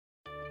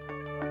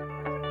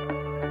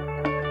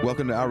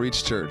Welcome to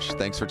Outreach Church.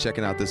 Thanks for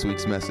checking out this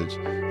week's message.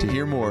 To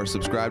hear more,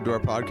 subscribe to our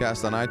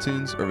podcast on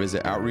iTunes or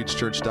visit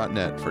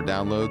outreachchurch.net for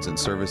downloads and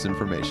service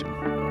information.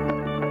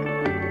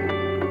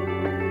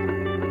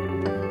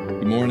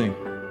 Good morning.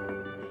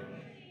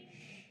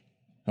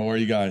 How are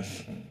you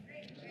guys?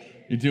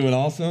 You doing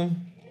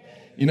awesome?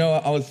 You know,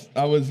 I was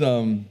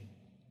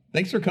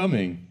thanks for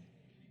coming.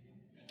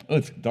 Oh,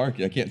 it's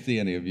dark. I can't see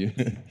any of you.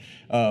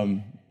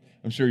 I'm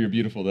sure you're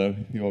beautiful, though.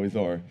 You always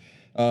are.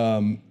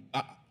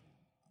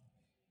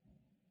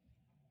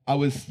 I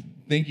was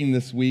thinking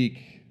this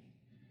week,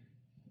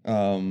 you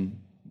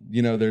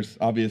know, there's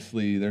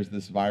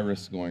this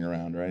virus going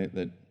around, right,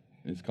 that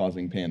is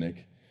causing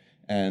panic,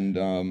 and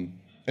I'm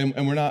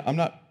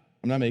not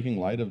making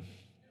light of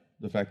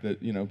the fact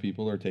that, you know,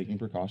 people are taking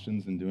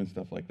precautions and doing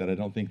stuff like that. I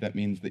don't think that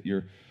means that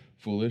you're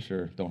foolish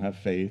or don't have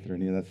faith or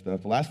any of that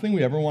stuff. The last thing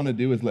we ever want to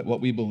do is let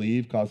what we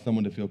believe cause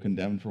someone to feel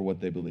condemned for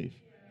what they believe.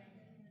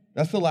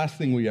 That's the last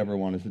thing we ever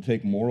want, is to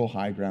take moral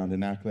high ground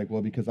and act like,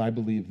 well, because I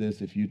believe this,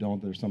 if you don't,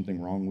 there's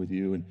something wrong with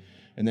you.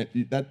 And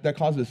that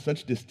causes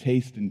such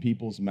distaste in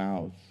people's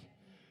mouths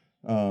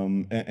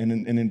and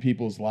in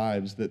people's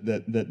lives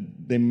that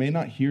they may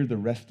not hear the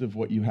rest of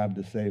what you have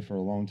to say for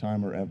a long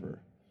time or ever.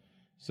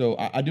 So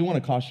I do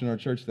want to caution our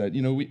church that,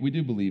 you know, we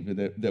do believe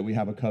that we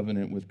have a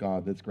covenant with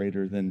God that's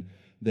greater than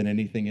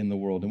anything in the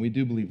world. And we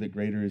do believe that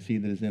greater is he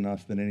that is in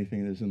us than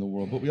anything that is in the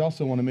world. But we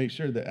also want to make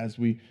sure that as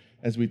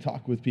we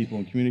talk with people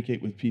and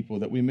communicate with people,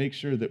 that we make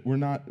sure that we're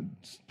not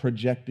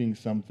projecting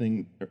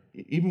something,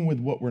 even with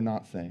what we're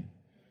not saying.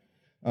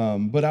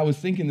 But I was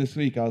thinking this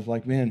week, I was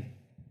like, man,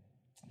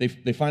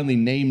 they finally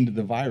named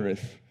the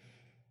virus,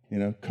 you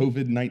know,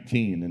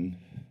 COVID-19, and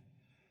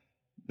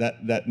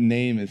that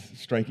name is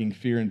striking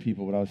fear in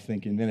people. But I was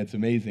thinking, man, it's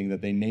amazing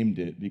that they named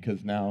it,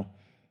 because now,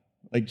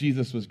 like,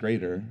 Jesus was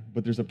greater,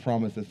 but there's a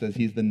promise that says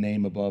he's the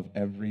name above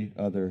every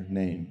other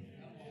name.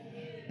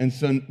 And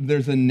so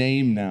there's a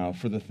name now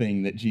for the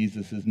thing that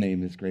Jesus'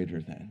 name is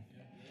greater than.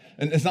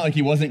 And it's not like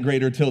he wasn't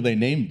greater till they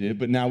named it,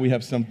 but now we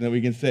have something that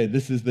we can say,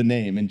 this is the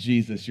name, and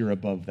Jesus, you're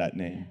above that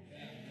name.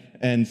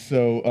 And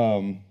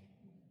so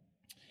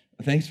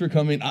thanks for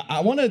coming.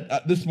 I want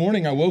to, this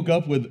morning I woke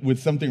up with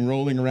something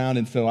rolling around,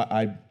 and so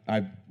I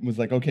was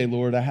like, okay,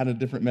 Lord, I had a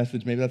different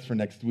message. Maybe that's for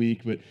next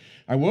week. But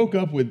I woke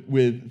up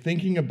with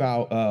thinking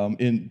about,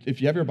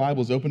 if you have your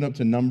Bibles, open up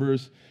to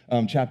Numbers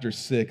chapter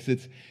 6.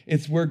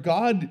 It's where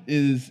God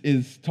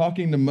is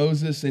talking to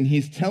Moses, and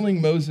he's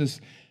telling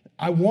Moses,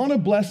 I want to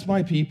bless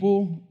my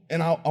people,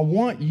 and I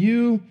want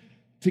you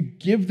to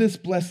give this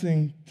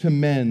blessing to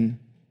men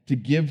to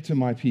give to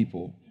my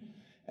people.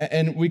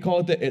 And we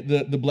call it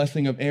the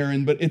blessing of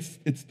Aaron, but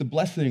it's the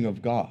blessing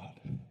of God.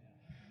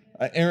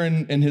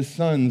 Aaron and his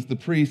sons, the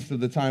priests of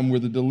the time, were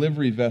the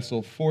delivery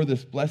vessel for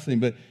this blessing,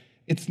 but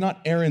it's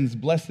not Aaron's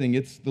blessing,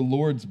 it's the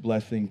Lord's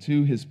blessing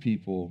to his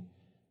people.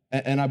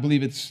 And I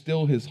believe it's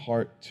still his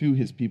heart to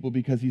his people,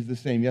 because he's the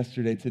same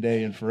yesterday,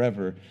 today, and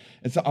forever.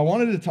 And so I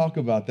wanted to talk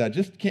about that,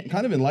 just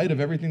kind of in light of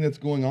everything that's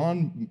going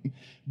on,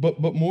 but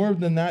more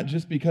than that,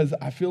 just because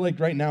I feel like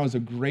right now is a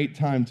great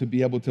time to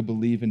be able to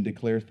believe and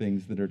declare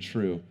things that are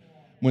true.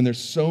 When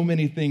there's so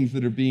many things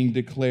that are being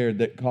declared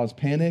that cause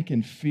panic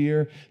and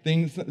fear,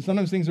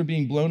 sometimes things are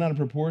being blown out of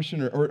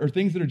proportion, or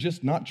things that are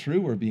just not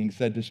true are being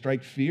said to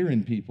strike fear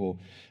in people.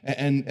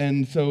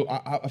 And so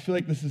I feel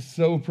like this is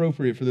so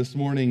appropriate for this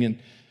morning. And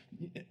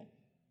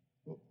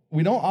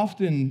we don't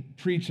often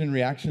preach in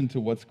reaction to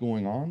what's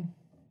going on.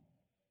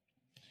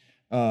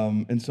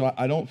 And so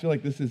I don't feel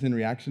like this is in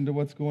reaction to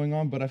what's going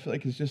on, but I feel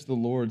like it's just the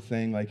Lord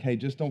saying, like, hey,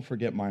 just don't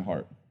forget my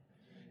heart.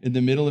 In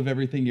the middle of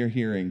everything you're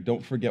hearing,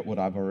 don't forget what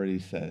I've already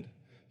said.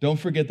 Don't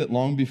forget that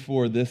long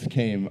before this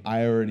came,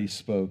 I already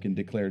spoke and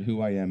declared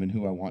who I am and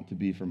who I want to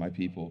be for my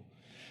people.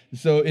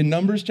 So in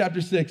Numbers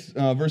chapter 6,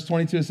 verse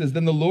 22, it says,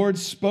 Then the Lord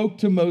spoke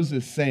to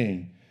Moses,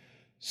 saying,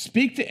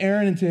 Speak to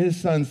Aaron and to his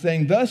sons,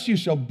 saying, Thus you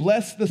shall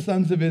bless the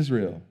sons of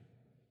Israel.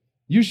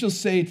 You shall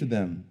say to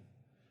them,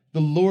 The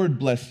Lord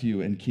bless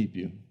you and keep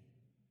you.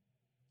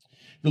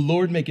 The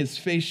Lord make his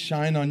face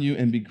shine on you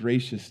and be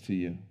gracious to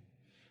you.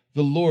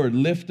 The Lord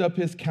lift up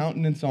his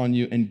countenance on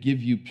you and give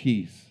you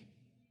peace.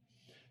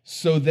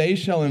 So they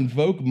shall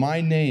invoke my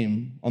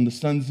name on the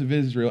sons of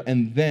Israel,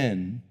 and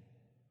then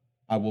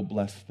I will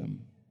bless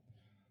them.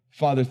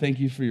 Father, thank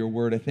you for your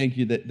word. I thank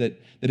you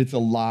that it's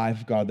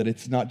alive, God, that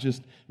it's not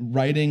just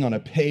writing on a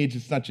page.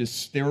 It's not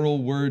just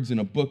sterile words in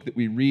a book that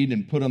we read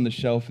and put on the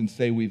shelf and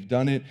say we've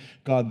done it.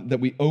 God, that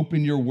we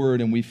open your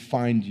word and we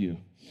find you.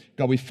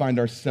 God, we find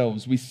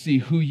ourselves. We see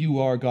who you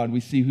are, God. We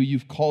see who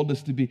you've called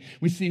us to be.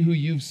 We see who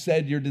you've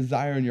said your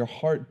desire and your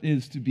heart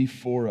is to be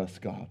for us,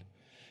 God.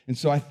 And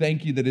so I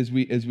thank you that as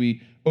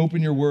we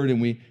open your word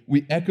and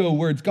we echo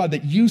words, God,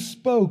 that you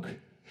spoke,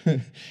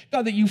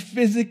 God, that you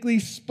physically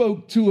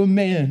spoke to a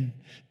man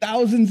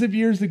thousands of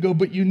years ago,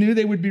 but you knew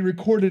they would be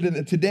recorded, and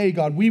that today,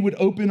 God, we would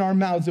open our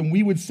mouths and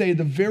we would say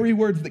the very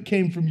words that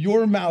came from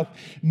your mouth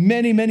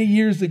many, many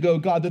years ago,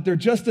 God, that they're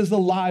just as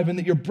alive and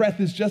that your breath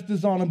is just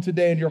as on them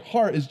today and your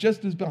heart is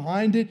just as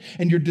behind it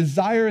and your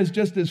desire is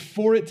just as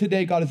for it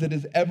today, God, as it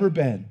has ever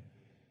been.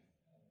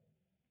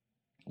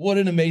 What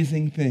an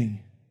amazing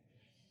thing.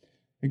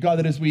 And God,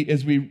 that as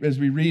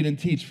we read and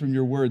teach from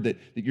your word, that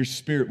your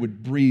Spirit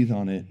would breathe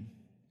on it.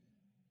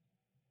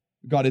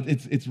 God,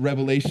 it's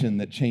revelation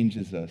that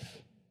changes us.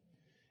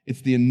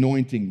 It's the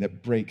anointing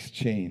that breaks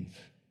chains.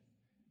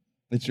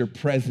 It's your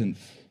presence,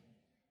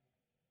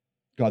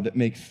 God, that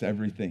makes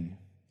everything.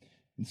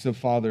 And so,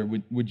 Father,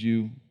 would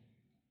you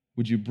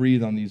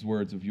breathe on these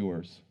words of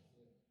yours?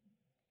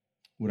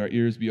 Would our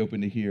ears be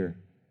open to hear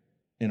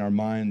and our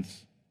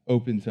minds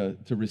open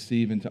to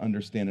receive and to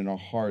understand, in our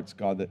hearts,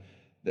 God,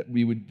 that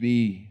we would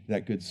be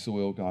that good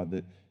soil, God,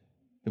 that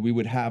we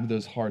would have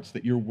those hearts,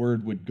 that your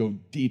word would go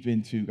deep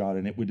into, God,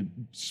 and it would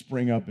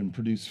spring up and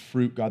produce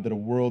fruit, God, that a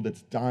world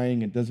that's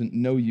dying and doesn't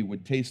know you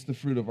would taste the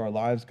fruit of our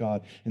lives,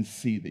 God, and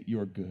see that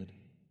you're good.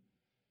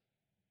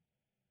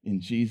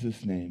 In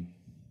Jesus' name,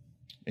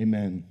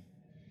 amen.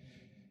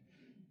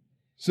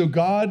 So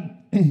God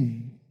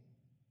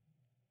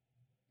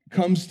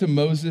comes to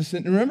Moses,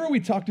 and remember we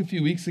talked a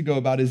few weeks ago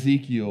about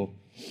Ezekiel,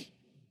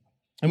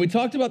 and we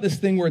talked about this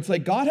thing where it's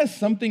like God has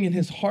something in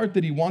his heart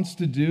that he wants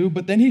to do,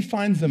 but then he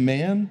finds a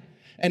man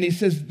and he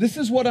says, this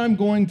is what I'm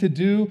going to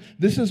do.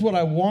 This is what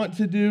I want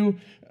to do.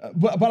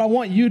 But I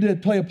want you to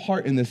play a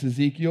part in this,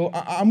 Ezekiel.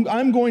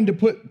 I'm going to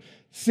put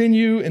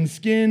sinew and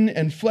skin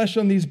and flesh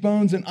on these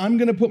bones, and I'm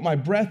going to put my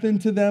breath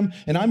into them,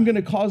 and I'm going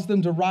to cause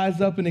them to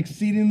rise up an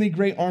exceedingly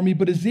great army.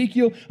 But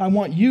Ezekiel, I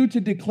want you to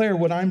declare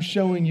what I'm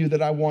showing you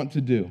that I want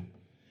to do.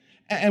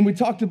 And we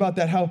talked about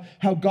that,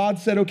 how God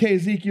said, okay,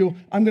 Ezekiel,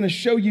 I'm going to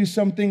show you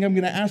something. I'm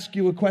going to ask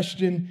you a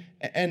question.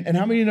 And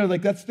how many of you know,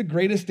 like, that's the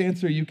greatest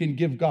answer you can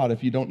give God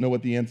if you don't know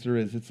what the answer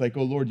is? It's like,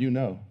 oh, Lord, you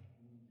know.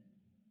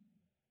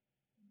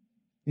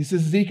 He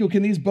says, Ezekiel,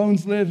 can these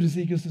bones live? And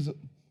Ezekiel says,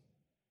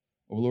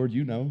 oh, Lord,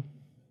 you know.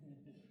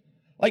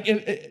 Like,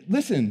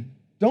 listen,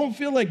 don't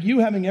feel like you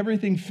having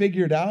everything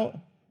figured out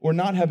or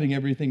not having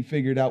everything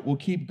figured out will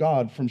keep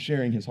God from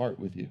sharing his heart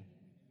with you.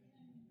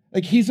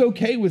 Like, he's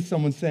okay with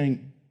someone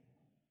saying,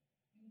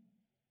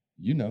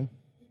 you know.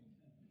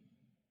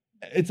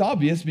 It's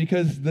obvious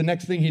because the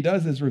next thing he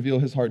does is reveal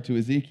his heart to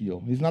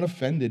Ezekiel. He's not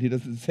offended. He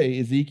doesn't say,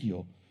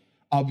 Ezekiel.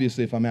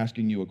 Obviously, if I'm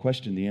asking you a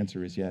question, the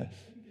answer is yes.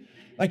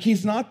 Like,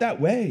 he's not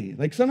that way.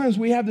 Like, sometimes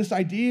we have this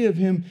idea of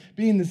him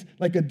being this,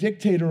 like a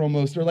dictator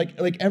almost, or like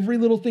every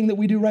little thing that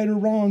we do right or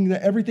wrong,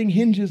 that everything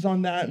hinges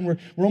on that, and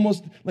we're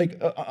almost like,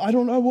 I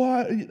don't know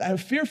why,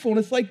 fearful. And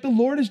it's like the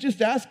Lord is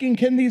just asking,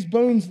 can these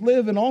bones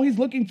live? And all he's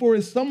looking for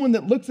is someone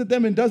that looks at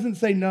them and doesn't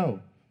say no.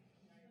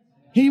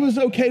 He was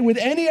okay with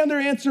any other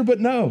answer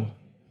but no.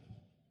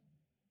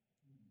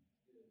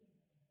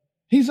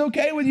 He's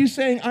okay with you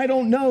saying, I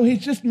don't know.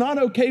 He's just not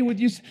okay with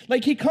you.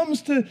 Like, he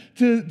comes to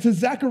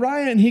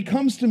Zechariah and he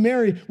comes to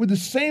Mary with the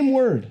same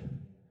word.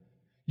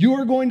 You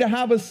are going to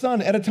have a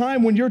son at a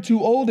time when you're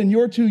too old and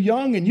you're too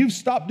young and you've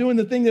stopped doing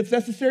the thing that's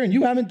necessary and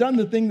you haven't done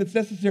the thing that's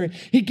necessary.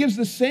 He gives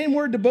the same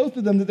word to both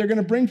of them that they're going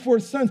to bring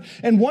forth sons.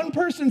 And one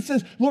person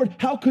says, Lord,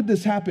 how could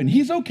this happen?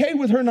 He's okay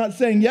with her not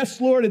saying,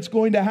 yes, Lord, it's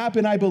going to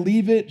happen. I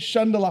believe it.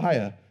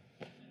 Shandalahaya.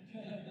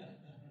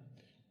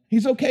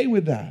 He's okay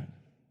with that.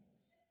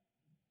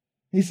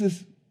 She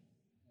says,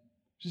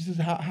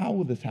 how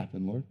will this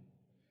happen, Lord?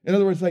 In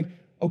other words, like,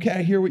 okay,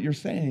 I hear what you're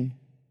saying.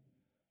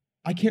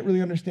 I can't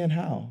really understand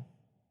how.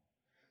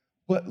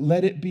 But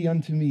let it be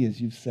unto me as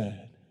you've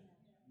said.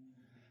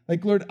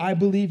 Like, Lord, I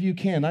believe you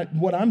can.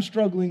 What I'm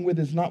struggling with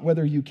is not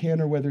whether you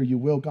can or whether you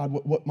will. God,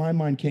 what my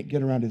mind can't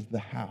get around is the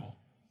how.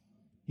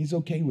 He's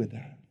okay with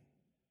that.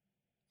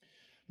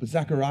 But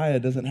Zechariah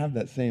doesn't have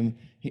that same,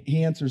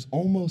 he answers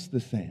almost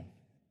the same.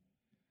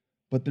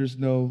 But there's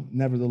no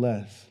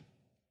nevertheless.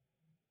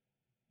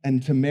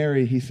 And to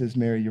Mary, he says,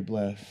 Mary, you're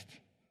blessed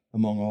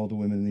among all the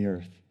women in the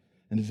earth.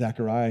 And to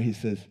Zechariah, he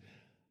says,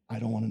 I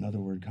don't want another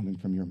word coming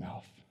from your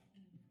mouth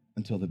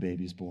until the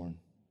baby's born.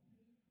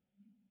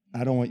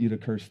 I don't want you to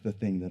curse the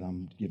thing that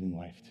I'm giving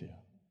life to.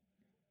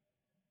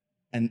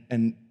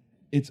 And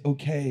it's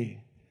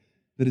okay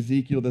that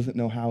Ezekiel doesn't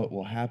know how it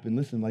will happen.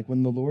 Listen, like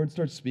when the Lord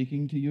starts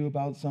speaking to you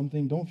about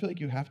something, don't feel like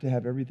you have to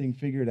have everything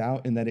figured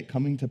out and that it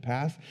coming to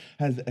pass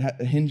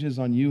hinges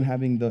on you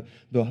having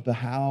the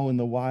how and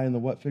the why and the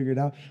what figured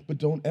out. But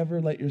don't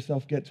ever let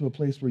yourself get to a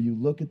place where you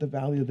look at the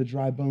valley of the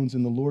dry bones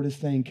and the Lord is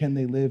saying, can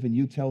they live? And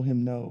you tell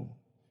him no.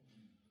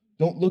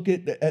 Don't look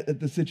at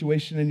the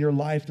situation in your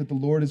life that the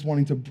Lord is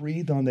wanting to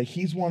breathe on, that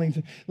he's wanting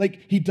to, like,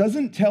 he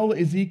doesn't tell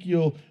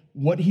Ezekiel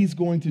what he's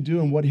going to do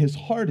and what his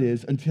heart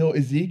is until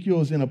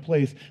Ezekiel is in a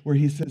place where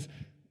he says,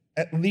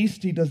 at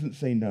least he doesn't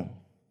say no.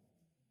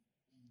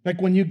 Like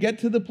when you get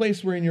to the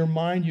place where in your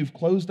mind you've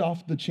closed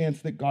off the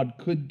chance that God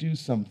could do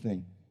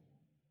something,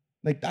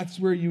 like that's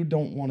where you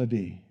don't want to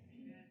be.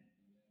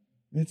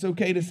 It's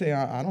okay to say,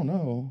 I don't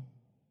know.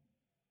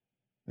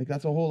 Like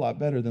that's a whole lot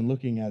better than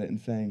looking at it and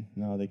saying,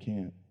 no, they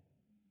can't.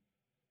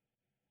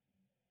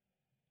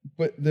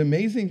 But the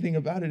amazing thing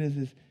about it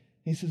is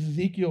he says,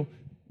 Ezekiel,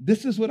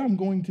 this is what I'm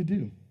going to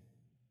do.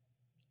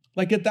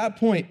 Like at that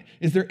point,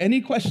 is there any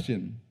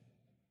question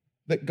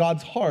that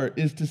God's heart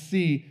is to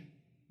see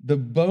the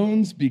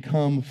bones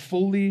become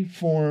fully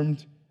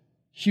formed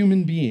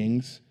human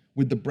beings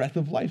with the breath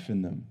of life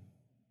in them.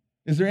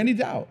 Is there any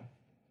doubt?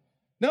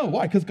 No,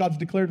 why? Because God's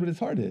declared what his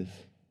heart is.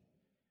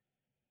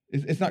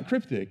 It's not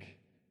cryptic.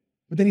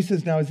 But then he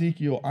says, now,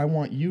 Ezekiel, I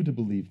want you to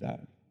believe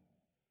that.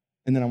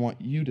 And then I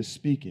want you to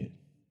speak it.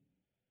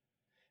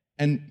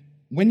 And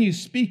when you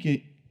speak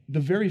it, the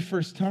very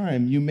first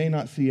time, you may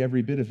not see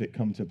every bit of it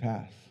come to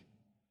pass.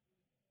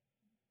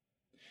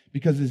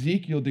 Because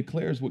Ezekiel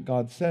declares what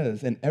God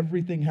says, and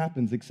everything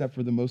happens except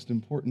for the most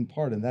important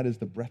part, and that is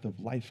the breath of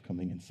life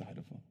coming inside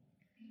of him.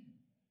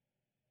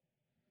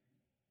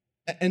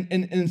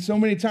 And so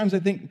many times I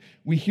think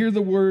we hear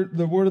the word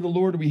of the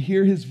Lord, we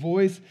hear his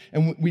voice,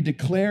 and we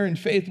declare in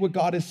faith what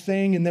God is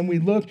saying, and then we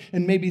look,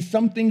 and maybe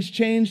some things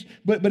changed,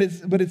 but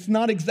it's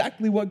not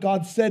exactly what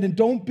God said. And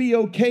don't be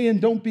okay and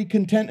don't be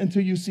content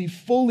until you see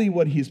fully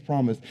what he's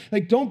promised.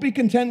 Like, don't be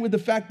content with the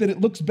fact that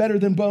it looks better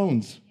than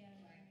bones.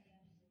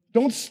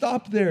 Don't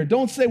stop there.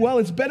 Don't say, well,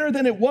 it's better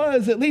than it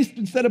was. At least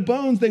instead of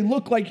bones, they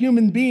look like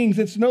human beings.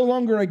 It's no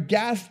longer a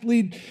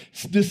ghastly,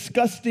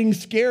 disgusting,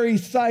 scary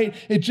sight.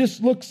 It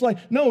just looks like,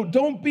 no,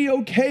 don't be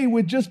okay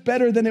with just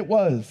better than it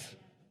was.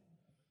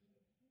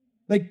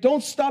 Like,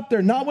 don't stop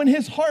there. Not when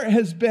his heart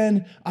has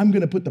been, I'm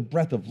going to put the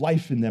breath of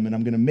life in them and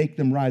I'm going to make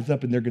them rise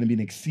up and they're going to be an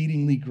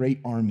exceedingly great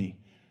army.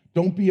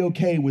 Don't be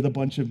okay with a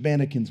bunch of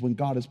mannequins when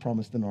God has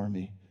promised an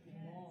army.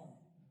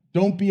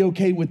 Don't be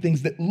okay with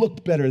things that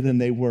look better than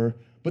they were,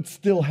 but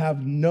still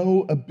have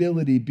no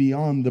ability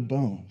beyond the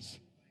bones.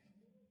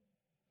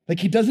 Like,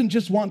 he doesn't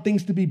just want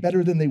things to be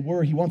better than they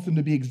were. He wants them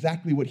to be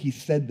exactly what he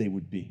said they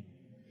would be.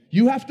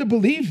 You have to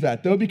believe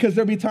that, though, because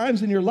there'll be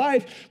times in your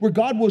life where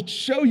God will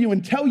show you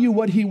and tell you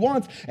what he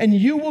wants, and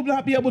you will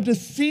not be able to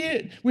see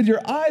it with your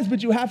eyes,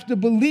 but you have to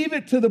believe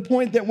it to the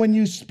point that when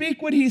you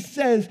speak what he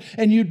says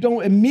and you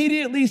don't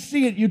immediately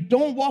see it, you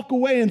don't walk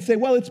away and say,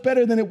 well, it's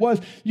better than it was.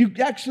 You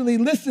actually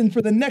listen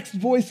for the next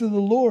voice of the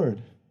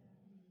Lord.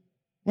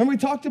 Remember, we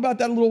talked about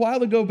that a little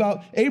while ago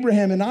about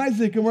Abraham and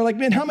Isaac, and we're like,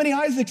 man, how many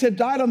Isaacs had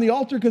died on the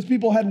altar because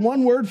people had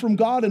one word from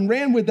God and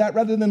ran with that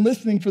rather than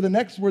listening for the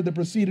next word that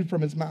proceeded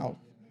from his mouth?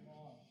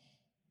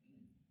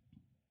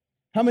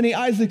 How many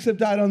Isaacs have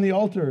died on the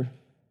altar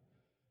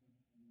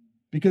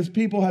because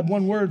people had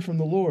one word from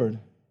the Lord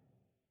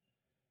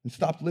and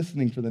stopped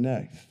listening for the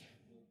next?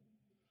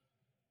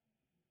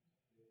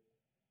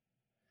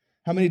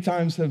 How many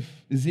times have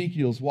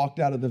Ezekiel's walked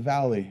out of the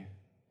valley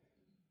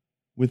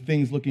with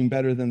things looking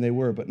better than they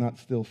were, but not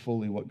still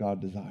fully what God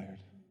desired?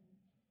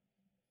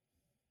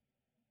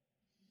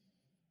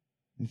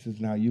 He says,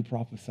 now you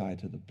prophesy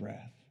to the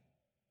breath.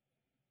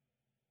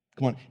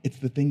 Come on, it's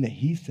the thing that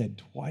he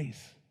said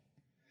twice.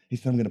 He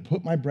said, I'm going to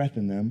put my breath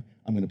in them.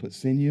 I'm going to put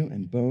sinew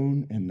and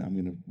bone, and I'm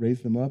going to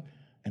raise them up,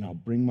 and I'll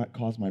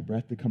cause my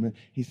breath to come in.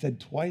 He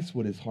said twice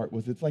what his heart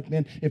was. It's like,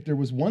 man, if there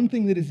was one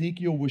thing that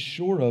Ezekiel was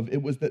sure of,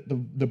 it was that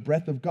the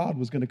breath of God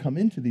was going to come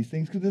into these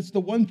things, because it's the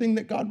one thing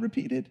that God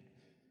repeated.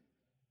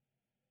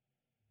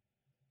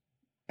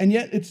 And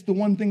yet it's the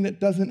one thing that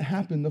doesn't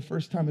happen the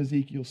first time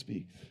Ezekiel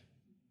speaks.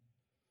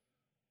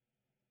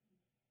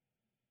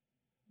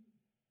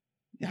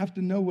 You have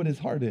to know what his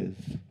heart is.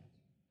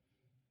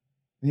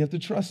 And you have to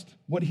trust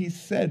what he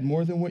said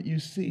more than what you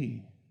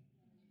see.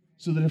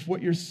 So that if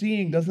what you're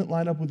seeing doesn't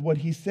line up with what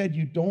he said,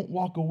 you don't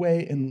walk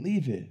away and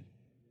leave it.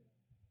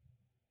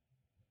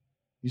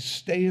 You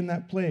stay in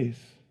that place.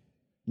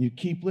 You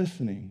keep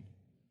listening.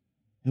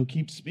 He'll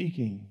keep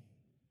speaking.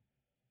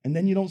 And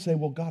then you don't say,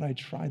 well, God, I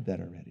tried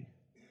that already.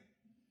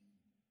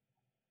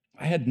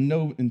 I had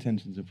no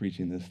intentions of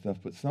preaching this stuff,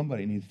 but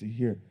somebody needs to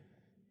hear,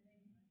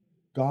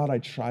 God, I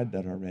tried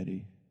that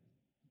already.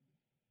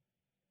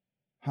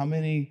 How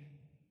many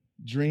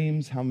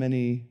dreams, how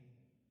many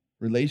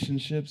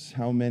relationships,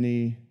 how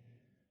many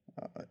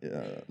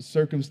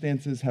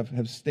circumstances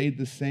have stayed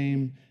the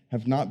same,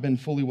 have not been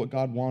fully what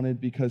God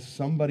wanted because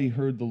somebody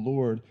heard the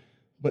Lord,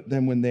 but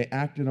then when they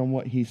acted on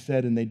what he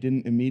said and they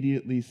didn't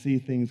immediately see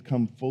things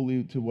come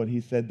fully to what he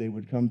said they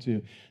would come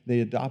to, they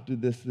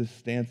adopted this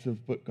stance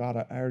of, but God,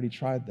 I already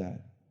tried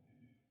that,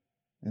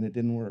 and it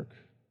didn't work.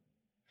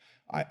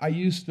 I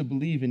used to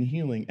believe in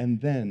healing,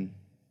 and then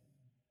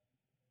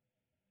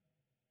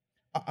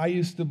I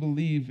used to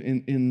believe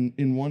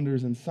in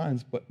wonders and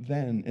signs, but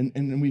then,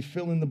 and we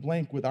fill in the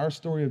blank with our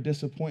story of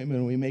disappointment,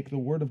 and we make the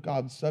Word of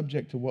God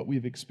subject to what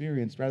we've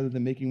experienced rather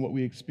than making what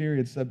we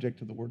experience subject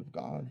to the Word of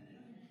God.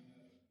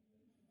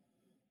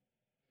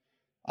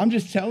 I'm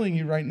just telling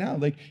you right now,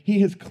 like, he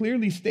has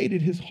clearly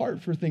stated his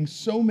heart for things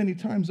so many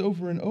times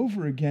over and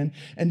over again,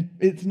 and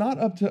it's not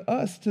up to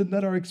us to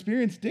let our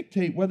experience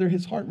dictate whether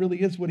his heart really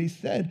is what he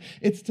said.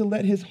 It's to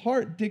let his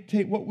heart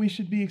dictate what we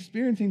should be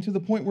experiencing, to the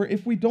point where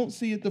if we don't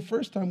see it the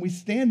first time, we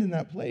stand in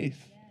that place.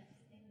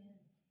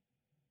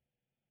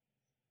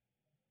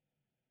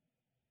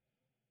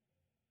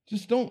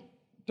 Just don't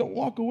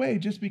walk away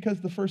just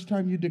because the first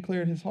time you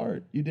declared his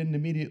heart, you didn't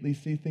immediately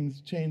see things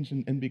change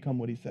and become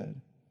what he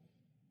said.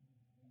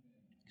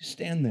 You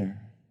stand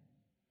there.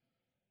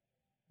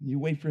 And you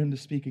wait for him to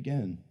speak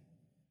again.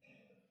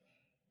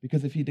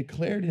 Because if he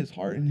declared his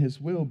heart and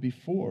his will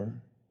before,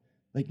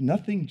 Like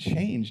nothing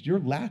changed. Your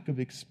lack of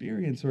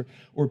experience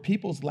or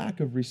people's lack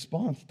of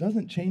response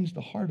doesn't change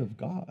the heart of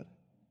God.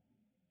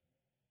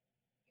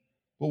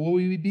 But will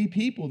we be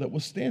people that will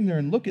stand there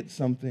and look at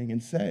something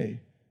and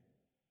say,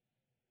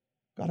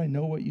 God, I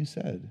know what you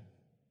said.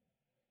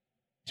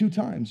 2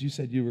 times you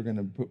said you were going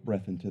to put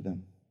breath into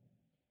them.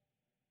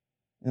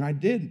 And I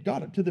did,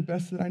 God, to the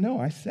best that I know.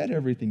 I said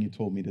everything you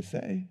told me to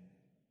say.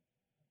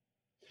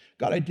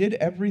 God, I did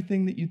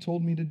everything that you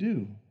told me to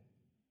do.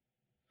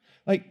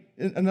 Like,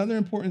 another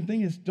important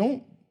thing is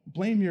don't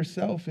blame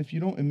yourself if you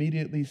don't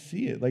immediately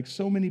see it. Like,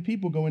 so many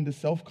people go into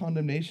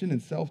self-condemnation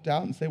and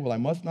self-doubt and say, well, I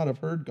must not have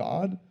heard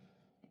God,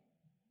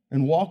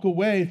 and walk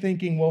away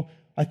thinking, well,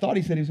 I thought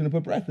he said he was going to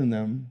put breath in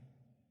them.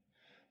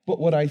 But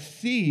what I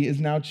see is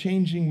now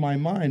changing my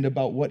mind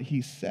about what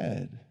he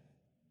said.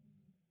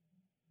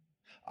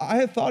 I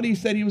had thought he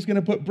said he was going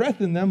to put breath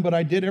in them, but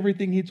I did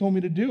everything he told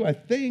me to do. I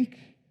think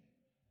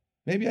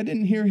maybe I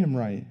didn't hear him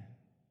right.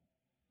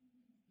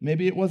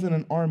 Maybe it wasn't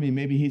an army.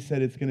 Maybe he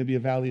said it's going to be a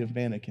valley of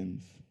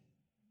mannequins.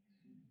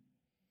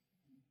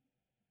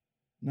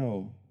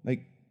 No,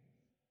 like,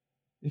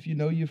 if you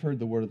know you've heard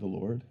the word of the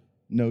Lord,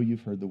 know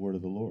you've heard the word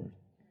of the Lord,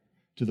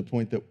 to the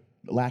point that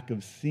lack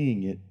of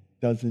seeing it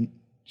doesn't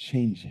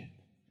change it.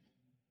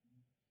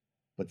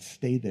 But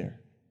stay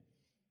there.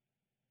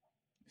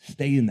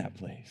 Stay in that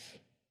place.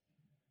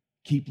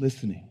 Keep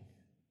listening.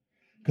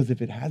 Because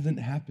if it hasn't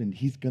happened,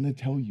 he's going to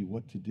tell you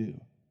what to do.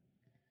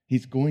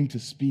 He's going to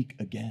speak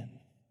again.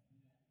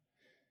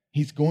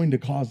 He's going to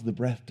cause the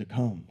breath to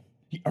come.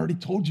 He already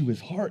told you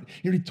his heart.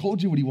 He already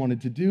told you what he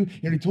wanted to do.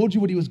 He already told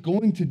you what he was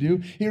going to do.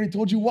 He already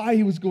told you why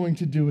he was going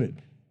to do it.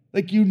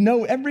 Like, you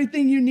know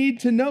everything you need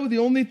to know. The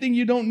only thing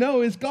you don't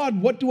know is,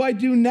 God, what do I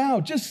do now?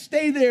 Just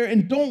stay there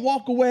and don't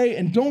walk away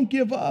and don't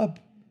give up.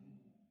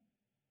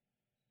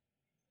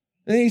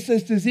 And he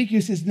says to Ezekiel,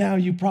 he says, now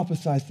you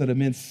prophesy, son of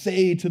man,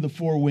 say to the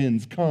 4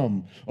 winds,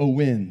 come, O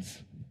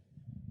winds.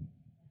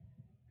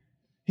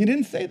 He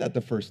didn't say that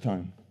the first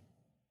time.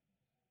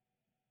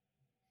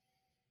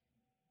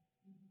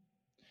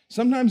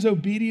 Sometimes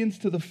obedience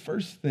to the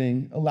first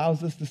thing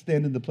allows us to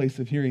stand in the place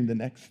of hearing the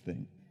next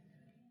thing.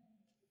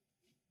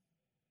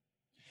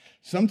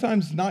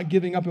 Sometimes not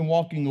giving up and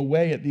walking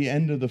away at the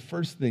end of the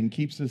first thing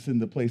keeps us in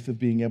the place of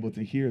being able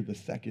to hear the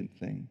second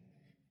thing.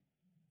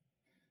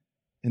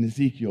 And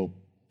Ezekiel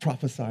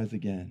prophesies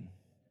again,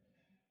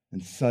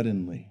 and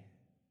suddenly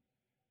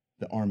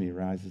the army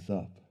rises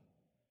up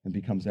and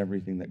becomes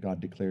everything that God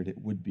declared it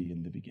would be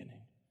in the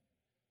beginning.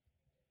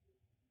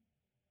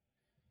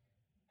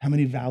 How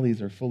many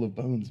valleys are full of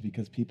bones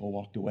because people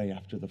walked away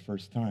after the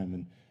first time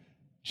and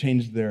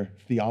changed their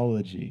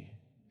theology,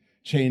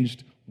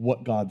 changed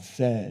what God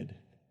said,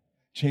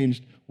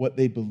 changed what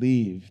they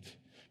believed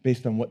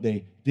based on what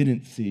they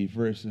didn't see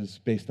versus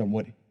based on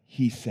what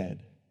he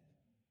said.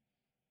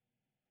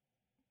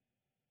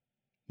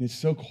 It's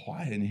so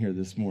quiet in here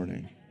this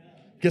morning.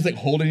 You guys like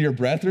holding your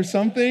breath or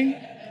something?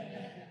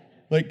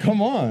 Like,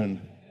 come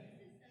on.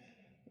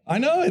 I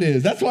know it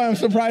is. That's why I'm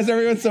surprised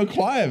everyone's so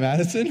quiet,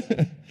 Madison.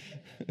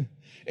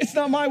 It's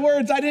not my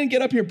words. I didn't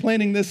get up here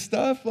planning this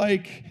stuff.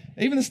 Like,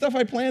 even the stuff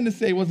I planned to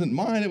say wasn't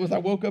mine. It was I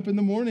woke up in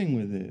the morning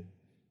with it.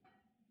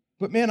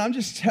 But man, I'm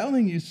just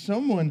telling you,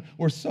 someone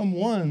or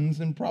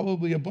someones, and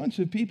probably a bunch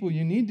of people,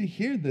 you need to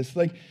hear this.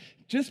 Like,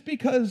 just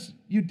because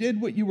you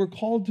did what you were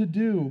called to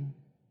do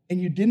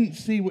and you didn't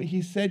see what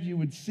he said you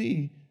would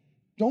see,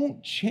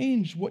 don't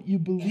change what you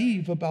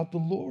believe about the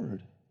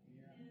Lord.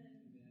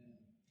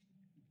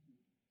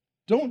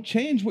 Don't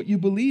change what you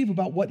believe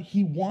about what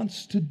he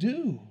wants to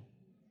do.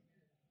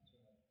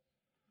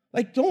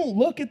 Like, don't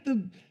look at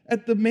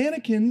the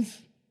mannequins,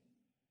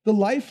 the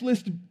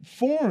lifeless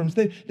forms.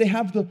 They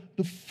have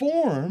the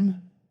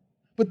form,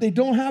 but they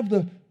don't have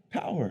the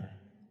power.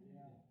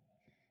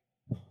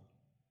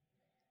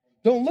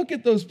 Don't look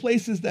at those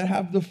places that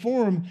have the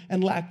form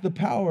and lack the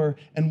power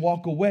and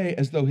walk away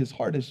as though his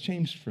heart has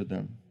changed for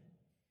them.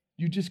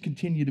 You just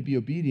continue to be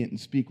obedient and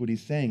speak what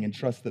he's saying and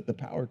trust that the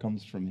power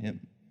comes from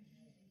him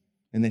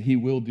and that he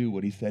will do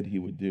what he said he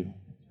would do.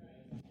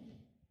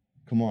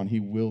 Come on, he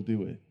will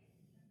do it.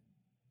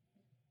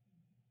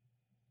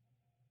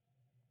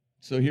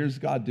 So here's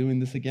God doing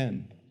this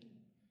again.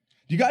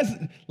 Do you guys,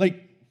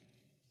 like,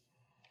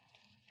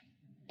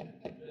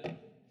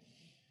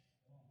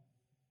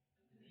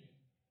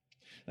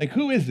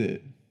 who is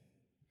it?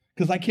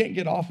 Because I can't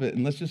get off it,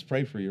 and let's just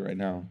pray for you right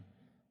now.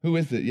 Who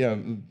is it? Yeah,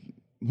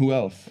 who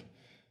else?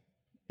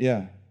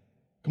 Yeah.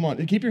 Come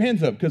on, keep your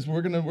hands up, because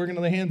we're gonna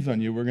lay hands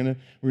on you. We're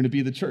gonna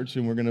be the church,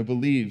 and we're gonna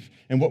believe.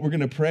 And what we're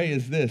gonna pray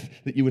is this: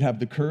 that you would have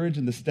the courage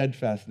and the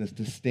steadfastness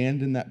to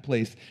stand in that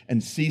place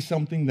and see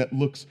something that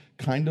looks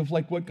kind of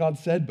like what God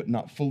said, but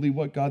not fully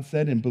what God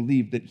said, and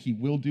believe that he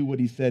will do what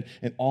he said.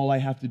 And all I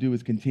have to do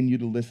is continue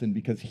to listen,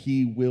 because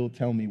he will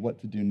tell me what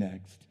to do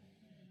next.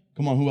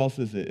 Come on, who else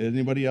is it?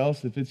 Anybody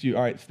else? If it's you,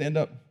 all right, stand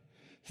up.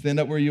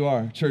 Stand up where you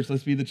are. Church,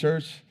 let's be the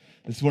church.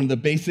 This is one of the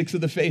basics of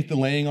the faith, the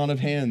laying on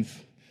of hands.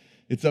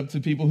 It's up to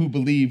people who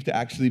believe to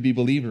actually be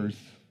believers.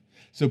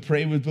 So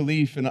pray with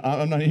belief, and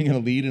I'm not even going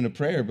to lead in a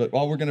prayer, but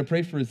all we're going to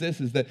pray for is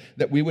this, is that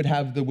we would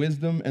have the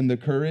wisdom and the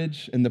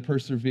courage and the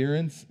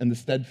perseverance and the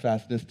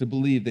steadfastness to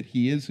believe that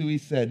he is who he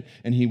said,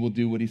 and he will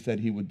do what he said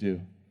he would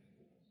do.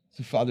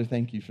 So Father,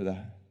 thank you for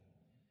that.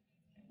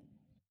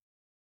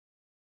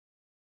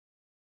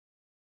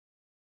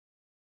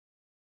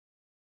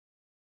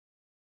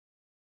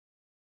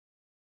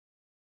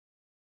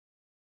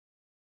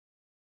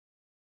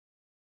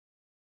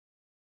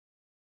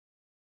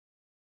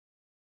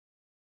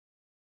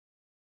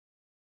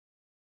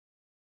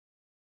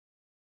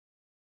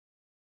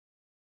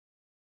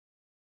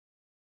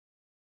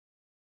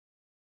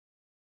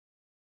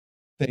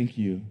 Thank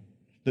you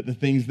that the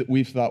things that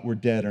we've thought were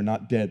dead are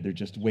not dead. They're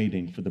just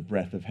waiting for the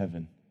breath of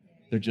heaven.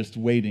 They're just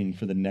waiting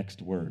for the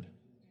next word.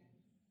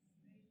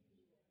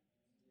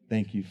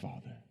 Thank you,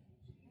 Father.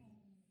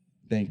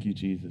 Thank you,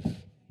 Jesus.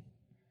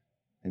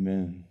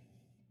 Amen.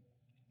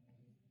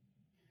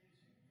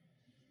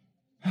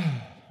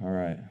 All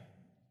right.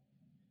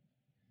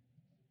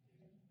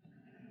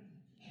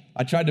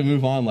 I tried to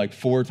move on like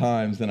 4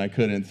 times and I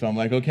couldn't. So I'm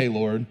like, okay,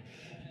 Lord.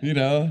 You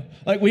know,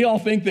 like we all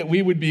think that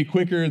we would be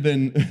quicker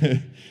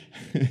than,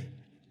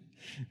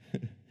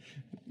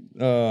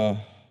 all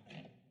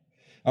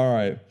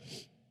right.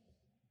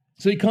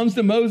 So he comes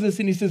to Moses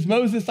and he says,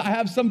 Moses, I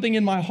have something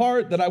in my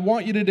heart that I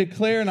want you to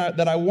declare and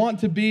that I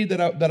want to be,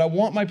 that I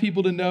want my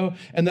people to know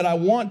and that I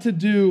want to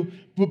do.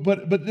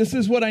 But this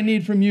is what I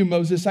need from you,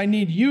 Moses. I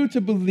need you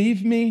to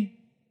believe me,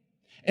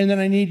 and then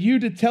I need you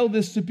to tell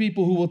this to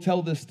people who will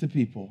tell this to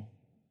people.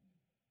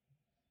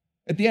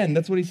 At the end,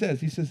 that's what he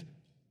says. He says,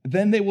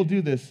 then they will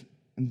do this,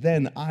 and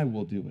then I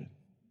will do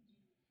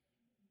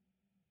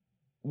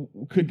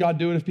it. Could God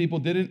do it if people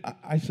didn't?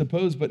 I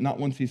suppose, but not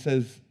once he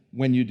says,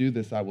 when you do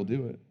this, I will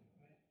do it.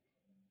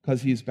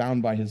 Because he's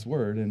bound by his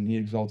word, and he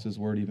exalts his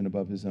word even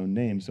above his own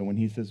name. So when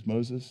he says,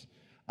 Moses,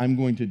 I'm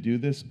going to do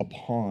this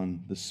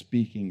upon the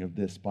speaking of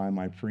this by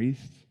my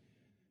priests,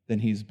 then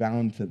he's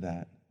bound to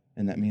that.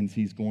 And that means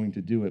he's going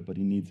to do it, but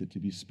he needs it to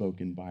be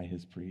spoken by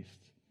his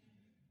priests.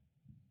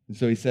 And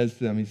so he says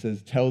to them, he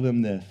says, tell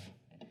them this.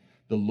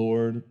 The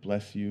Lord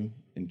bless you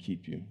and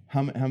keep you.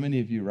 How many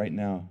of you right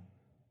now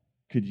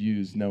could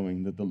use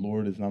knowing that the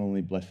Lord is not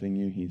only blessing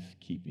you, he's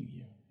keeping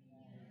you?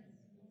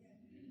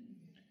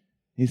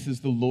 He says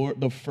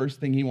the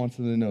first thing he wants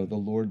them to know, the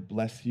Lord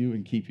bless you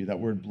and keep you. That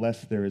word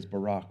bless there is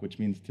barak, which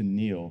means to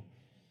kneel.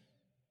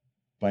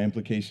 By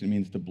implication, it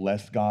means to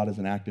bless God as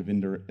an act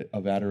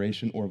of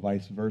adoration, or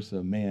vice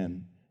versa,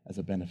 man as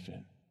a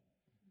benefit.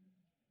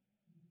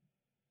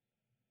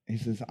 He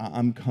says,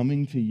 I'm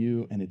coming to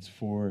you and it's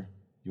for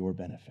your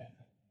benefit.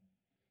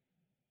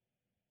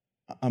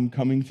 I'm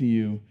coming to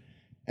you,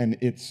 and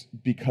it's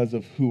because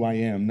of who I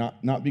am,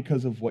 not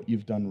because of what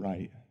you've done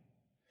right.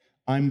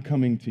 I'm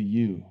coming to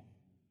you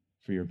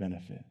for your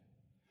benefit.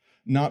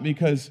 Not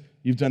because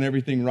you've done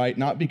everything right,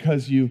 not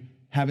because you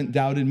haven't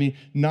doubted me,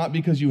 not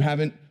because you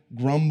haven't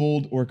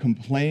grumbled or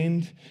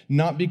complained,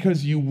 not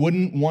because you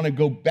wouldn't want to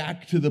go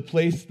back to the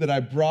place that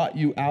I brought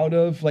you out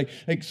of. Like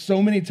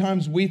so many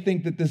times we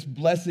think that this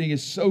blessing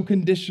is so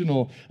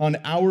conditional on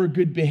our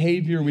good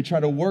behavior. We try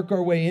to work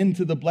our way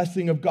into the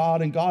blessing of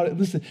God. And God,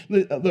 listen,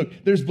 look,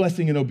 there's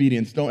blessing in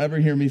obedience. Don't ever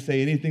hear me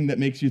say anything that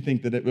makes you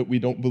think that we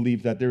don't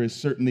believe that. There is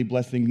certainly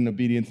blessing in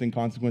obedience and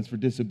consequence for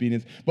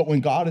disobedience. But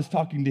when God is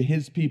talking to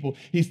his people,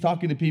 he's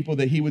talking to people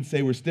that he would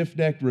say were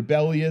stiff-necked,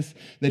 rebellious,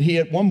 that he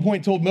at one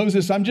point told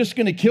Moses, I'm just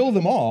going to kill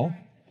them all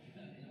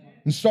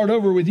and start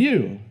over with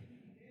you.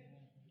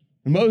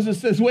 And Moses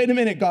says, wait a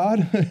minute,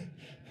 God.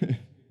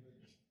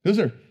 Those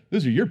are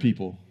your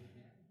people.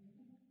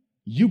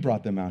 You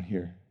brought them out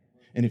here.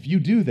 And if you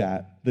do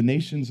that, the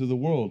nations of the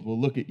world will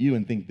look at you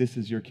and think this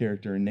is your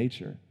character and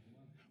nature.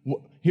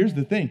 Well, here's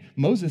the thing.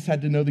 Moses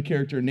had to know the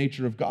character and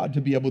nature of God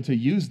to be able to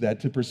use that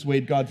to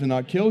persuade God to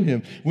not kill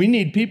him. We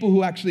need people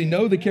who actually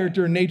know the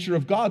character and nature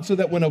of God so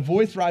that when a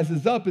voice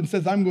rises up and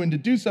says, I'm going to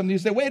do something, you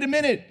say, wait a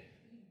minute.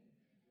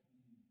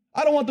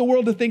 I don't want the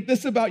world to think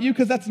this about you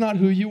because that's not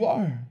who you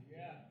are.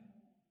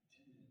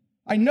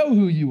 I know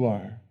who you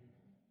are.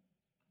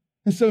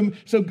 And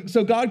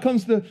so God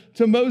comes to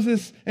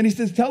Moses and he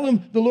says, tell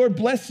him the Lord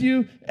bless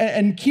you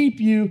and keep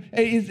you.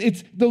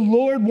 It's the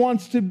Lord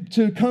wants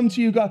to come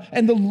to you, God,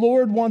 and the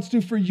Lord wants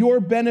to, for your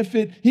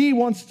benefit, he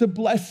wants to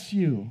bless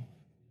you.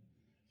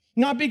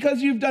 Not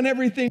because you've done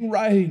everything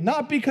right,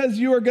 not because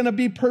you are going to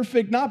be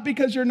perfect, not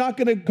because you're not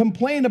going to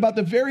complain about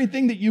the very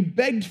thing that you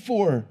begged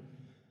for.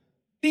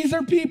 These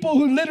are people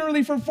who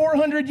literally for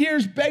 400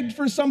 years begged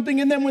for something,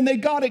 and then when they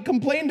got it,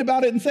 complained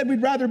about it and said,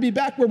 we'd rather be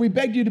back where we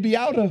begged you to be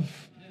out of.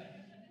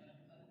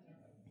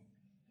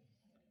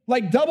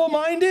 Like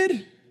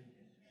double-minded?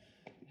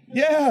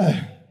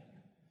 Yeah.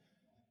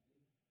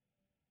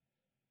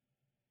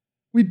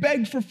 We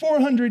begged for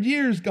 400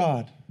 years,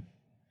 God.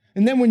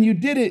 And then when you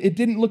did it, it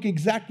didn't look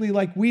exactly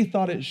like we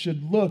thought it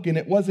should look, and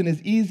it wasn't as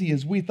easy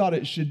as we thought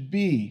it should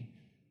be.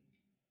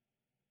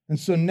 And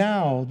so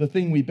now, the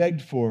thing we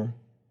begged for,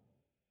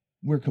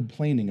 we're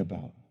complaining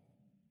about.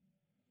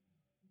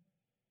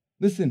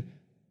 Listen,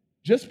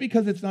 just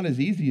because it's not as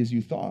easy as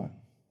you thought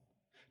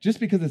Just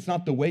because it's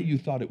not the way you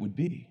thought it would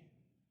be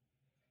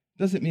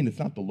doesn't mean it's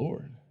not the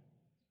Lord.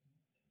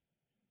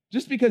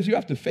 Just because you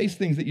have to face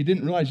things that you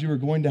didn't realize you were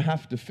going to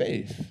have to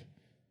face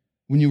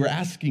when you were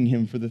asking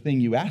him for the thing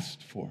you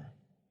asked for.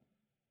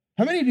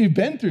 How many of you have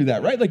been through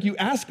that, right? Like you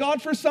ask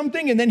God for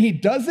something and then he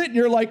does it and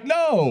you're like,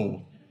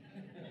 no.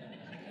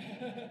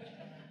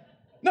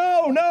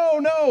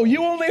 No.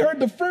 You only heard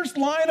the first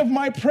line of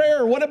my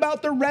prayer. What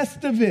about the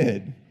rest of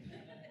it?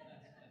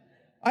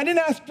 I didn't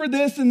ask for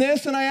this and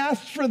this, and I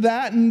asked for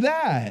that and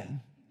that. And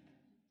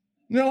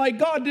they're like,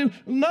 God,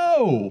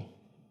 no.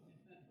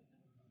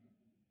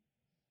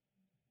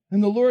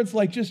 And the Lord's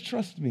like, just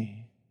trust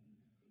me,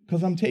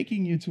 because I'm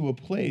taking you to a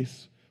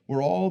place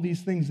where all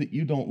these things that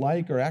you don't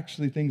like are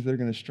actually things that are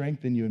going to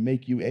strengthen you and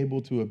make you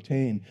able to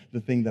obtain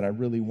the thing that I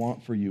really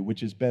want for you,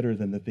 which is better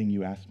than the thing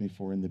you asked me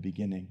for in the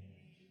beginning.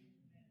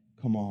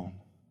 Come on.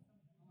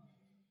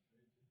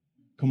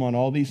 Come on,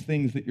 all these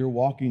things that you're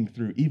walking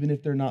through, even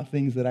if they're not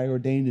things that I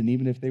ordained, and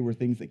even if they were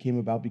things that came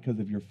about because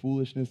of your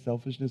foolishness,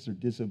 selfishness, or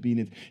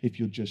disobedience, if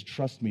you'll just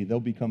trust me, they'll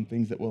become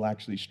things that will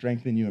actually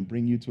strengthen you and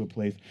bring you to a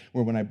place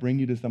where when I bring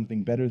you to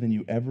something better than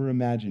you ever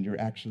imagined, you're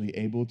actually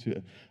able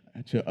to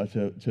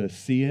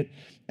see it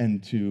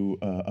and to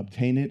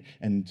obtain it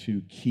and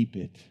to keep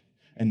it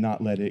and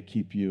not let it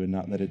keep you and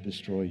not let it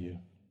destroy you.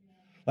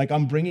 Like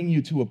I'm bringing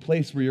you to a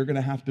place where you're going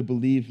to have to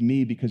believe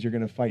me because you're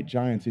going to fight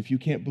giants. If you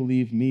can't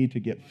believe me to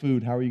get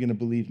food, how are you going to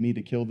believe me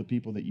to kill the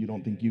people that you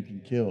don't think you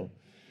can kill?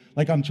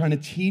 Like I'm trying to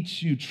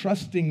teach you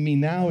trusting me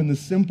now in the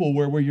simple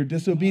where your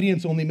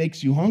disobedience only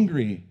makes you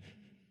hungry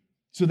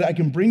so that I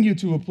can bring you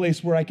to a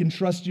place where I can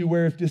trust you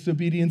where if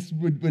disobedience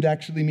would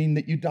actually mean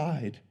that you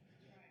died.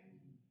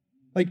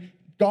 Like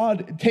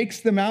God takes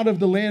them out of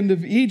the land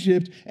of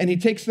Egypt and he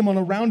takes them on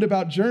a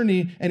roundabout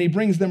journey and he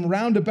brings them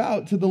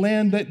roundabout to the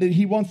land that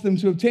he wants them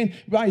to obtain.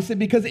 Why? He said,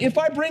 because if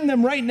I bring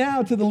them right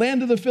now to the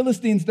land of the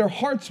Philistines, their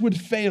hearts would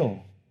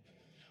fail.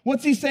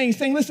 What's he saying? He's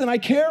saying, listen, I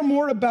care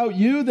more about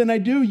you than I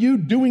do you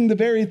doing the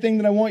very thing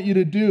that I want you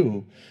to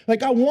do.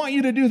 Like I want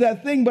you to do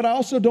that thing, but I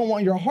also don't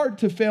want your heart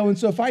to fail. And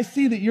so if I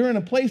see that you're in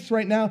a place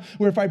right now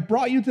where if I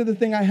brought you to the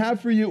thing I have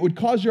for you, it would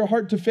cause your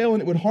heart to fail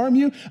and it would harm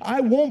you,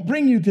 I won't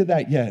bring you to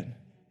that yet.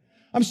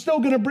 I'm still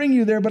going to bring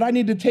you there, but I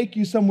need to take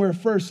you somewhere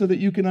first so that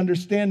you can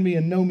understand me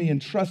and know me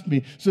and trust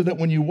me so that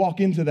when you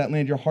walk into that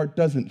land, your heart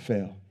doesn't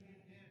fail.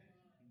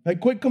 Like,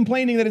 quit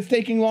complaining that it's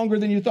taking longer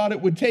than you thought it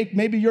would take.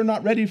 Maybe you're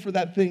not ready for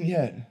that thing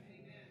yet.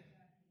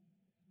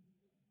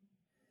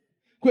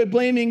 Quit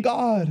blaming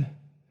God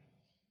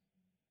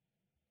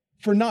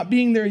for not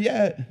being there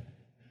yet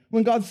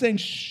when God's saying,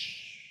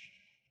 shh,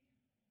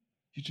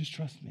 you just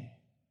trust me.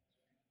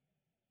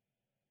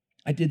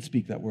 I did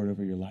speak that word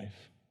over your life.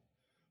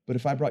 But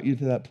if I brought you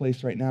to that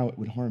place right now, it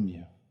would harm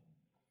you.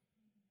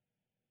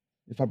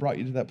 If I brought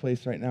you to that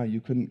place right now,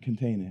 you couldn't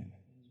contain it.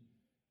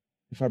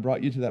 If I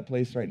brought you to that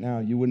place right now,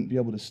 you wouldn't be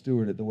able to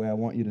steward it the way I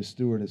want you to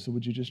steward it. So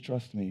would you just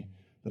trust me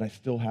that I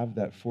still have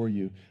that for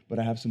you, but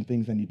I have some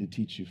things I need to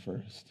teach you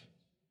first.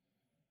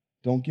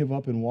 Don't give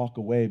up and walk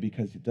away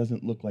because it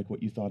doesn't look like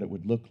what you thought it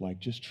would look like.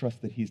 Just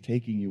trust that he's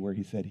taking you where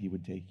he said he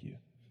would take you.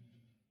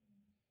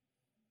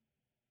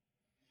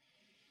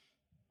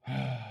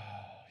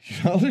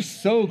 Y'all are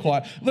so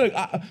quiet. Look,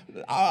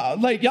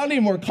 like y'all need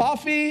more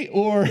coffee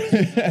or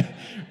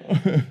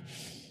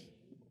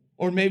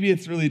or maybe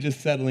it's really just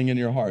settling in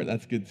your heart.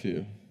 That's good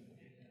too.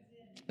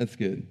 That's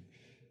good.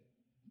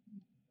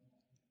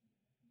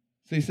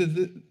 So he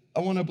says, I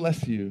want to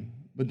bless you.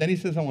 But then he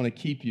says, I want to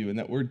keep you. And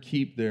that word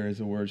keep there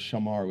is a word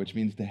shamar, which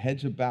means to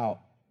hedge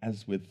about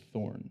as with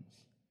thorns.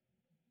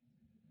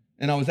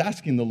 And I was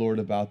asking the Lord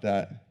about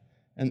that.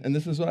 And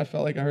this is what I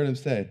felt like I heard him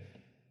say.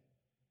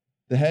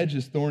 The hedge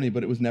is thorny,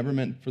 but it was never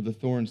meant for the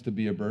thorns to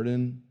be a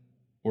burden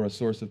or a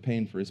source of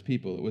pain for his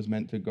people. It was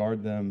meant to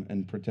guard them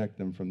and protect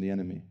them from the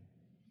enemy.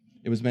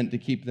 It was meant to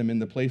keep them in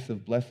the place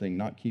of blessing,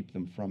 not keep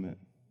them from it.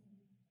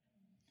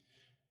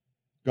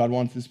 God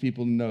wants his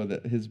people to know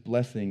that his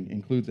blessing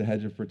includes a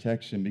hedge of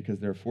protection because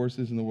there are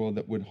forces in the world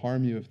that would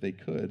harm you if they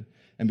could,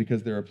 and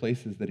because there are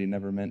places that he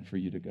never meant for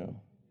you to go.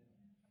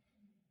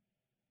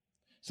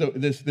 So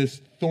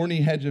this thorny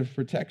hedge of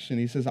protection,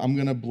 he says, I'm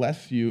going to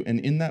bless you, and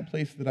in that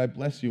place that I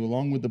bless you,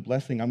 along with the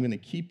blessing, I'm going to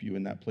keep you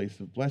in that place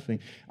of blessing.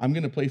 I'm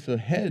going to place a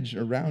hedge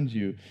around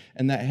you,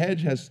 and that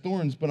hedge has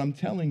thorns, but I'm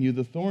telling you,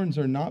 the thorns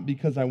are not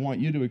because I want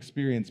you to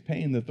experience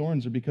pain. The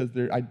thorns are because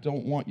I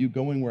don't want you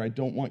going where I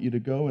don't want you to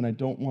go, and I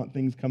don't want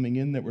things coming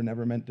in that were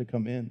never meant to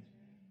come in.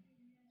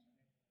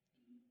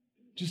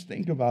 Just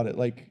think about it.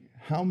 Like,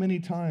 how many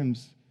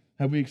times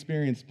have we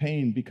experienced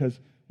pain because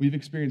we've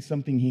experienced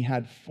something he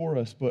had for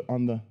us, but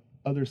on the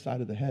other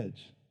side of the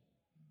hedge?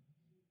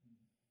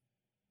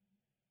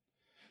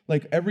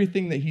 Like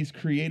everything that he's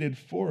created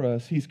for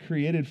us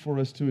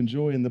to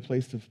enjoy in the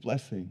place of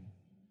blessing,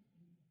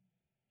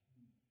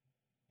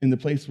 in the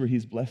place where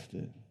he's blessed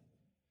it.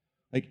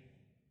 Like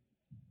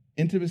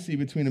intimacy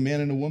between a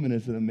man and a woman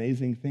is an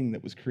amazing thing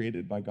that was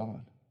created by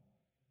God.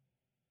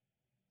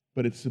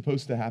 But it's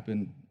supposed to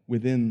happen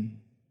within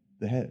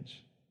the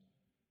hedge,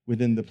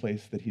 within the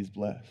place that he's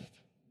blessed.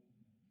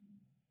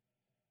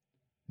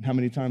 And how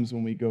many times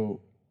when we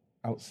go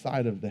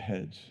outside of the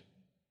hedge,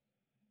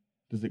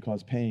 does it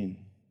cause pain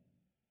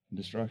and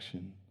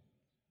destruction?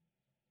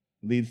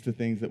 Leads to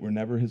things that were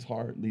never his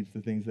heart, leads to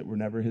things that were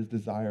never his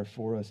desire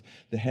for us.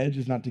 The hedge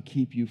is not to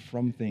keep you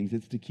from things,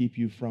 it's to keep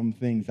you from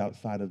things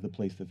outside of the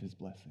place of his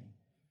blessing.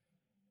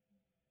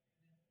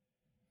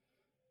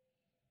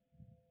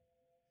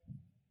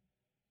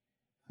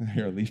 I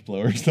hear a leaf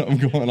blower or something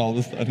going all of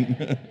a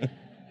sudden.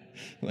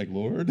 Like,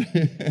 Lord?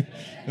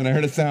 And I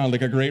heard a sound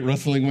like a great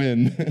rustling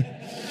wind. But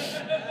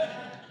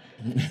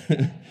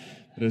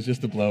it was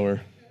just a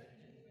blower.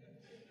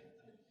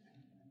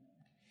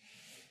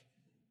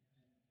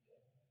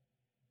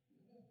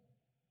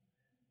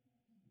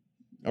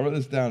 I wrote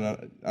this down.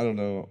 I don't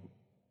know.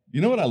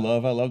 You know what I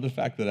love? I love the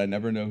fact that I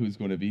never know who's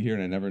going to be here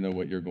and I never know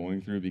what you're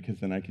going through, because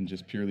then I can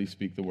just purely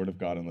speak the word of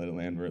God and let it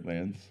land where it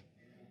lands.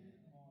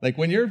 Like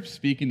when you're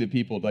speaking to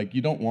people, like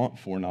you don't want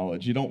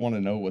foreknowledge. You don't want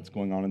to know what's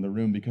going on in the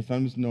room, because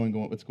sometimes knowing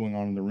what's going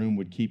on in the room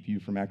would keep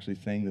you from actually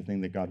saying the thing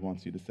that God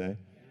wants you to say.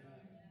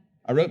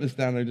 I wrote this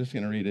down. I'm just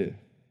going to read it.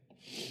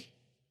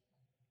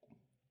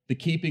 The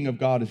keeping of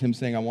God is him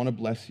saying, I want to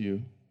bless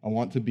you. I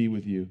want to be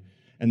with you.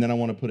 And then I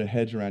want to put a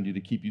hedge around you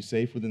to keep you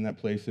safe within that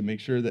place and make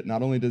sure that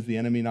not only does the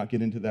enemy not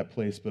get into that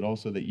place, but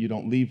also that you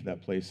don't leave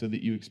that place, so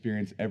that you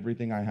experience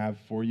everything I have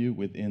for you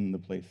within the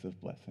place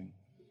of blessing.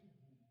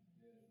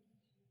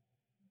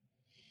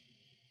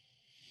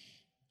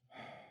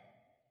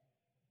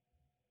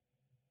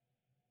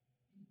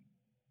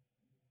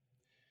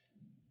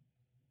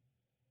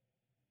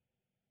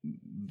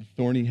 The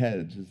thorny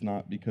hedge is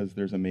not because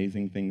there's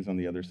amazing things on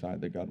the other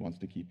side that God wants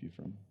to keep you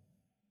from.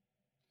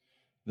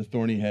 The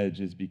thorny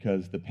hedge is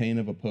because the pain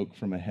of a poke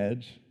from a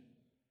hedge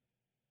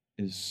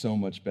is so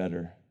much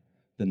better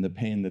than the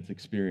pain that's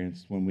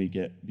experienced when we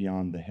get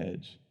beyond the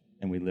hedge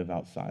and we live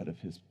outside of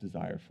his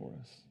desire for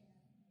us.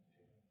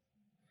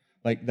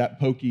 Like that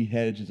pokey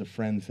hedge is a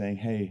friend saying,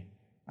 hey,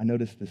 I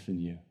noticed this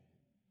in you.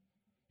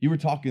 You were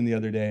talking the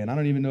other day, and I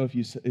don't even know if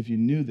you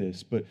knew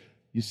this, but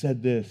you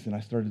said this, and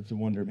I started to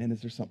wonder, man,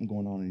 is there something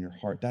going on in your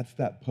heart? That's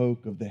that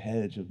poke of the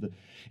hedge.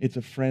 It's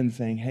a friend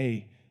saying,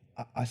 hey,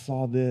 I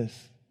saw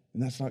this.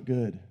 And that's not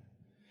good.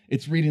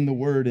 It's reading the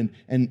word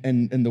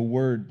and the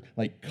word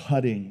like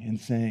cutting and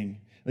saying,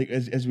 like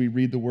as we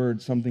read the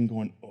word, something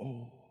going,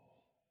 oh,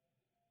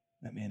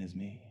 that man is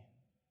me.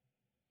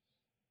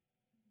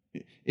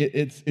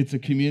 It's a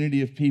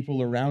community of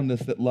people around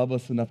us that love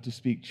us enough to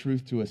speak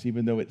truth to us,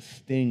 even though it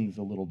stings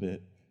a little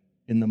bit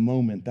in the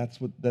moment. That's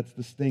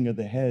the sting of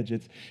the hedge.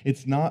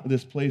 It's not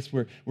this place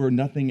where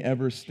nothing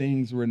ever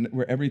stings,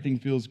 where everything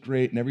feels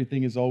great and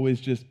everything is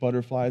always just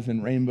butterflies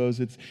and rainbows.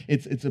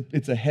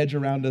 It's a hedge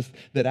around us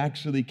that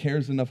actually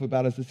cares enough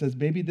about us that says,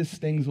 maybe this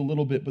stings a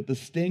little bit, but the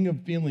sting of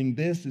feeling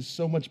this is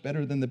so much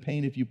better than the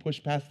pain if you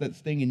push past that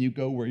sting and you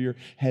go where you're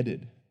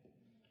headed.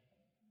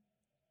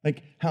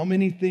 Like, how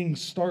many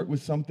things start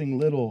with something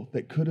little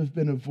that could have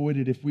been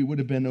avoided if we would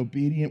have been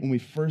obedient when we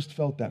first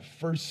felt that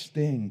first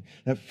sting,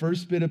 that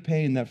first bit of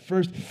pain, that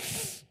first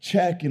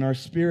check in our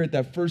spirit,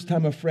 that first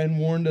time a friend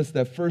warned us,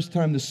 that first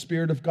time the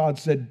Spirit of God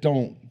said,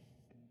 don't,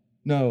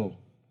 no.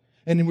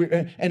 And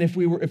if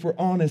we're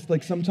honest,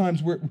 like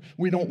sometimes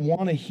we don't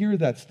want to hear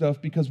that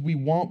stuff because we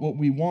want what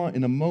we want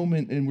in a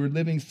moment, and we're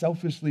living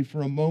selfishly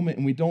for a moment,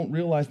 and we don't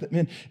realize that,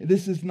 man,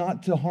 this is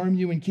not to harm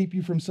you and keep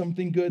you from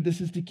something good. This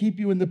is to keep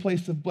you in the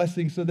place of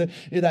blessing, so that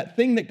that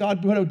thing that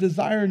God put a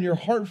desire in your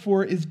heart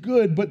for is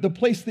good, but the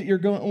place that you're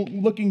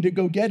looking to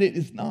go get it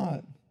is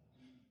not.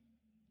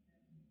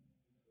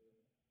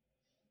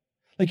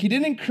 Like he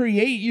didn't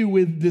create you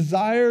with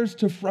desires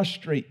to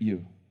frustrate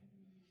you,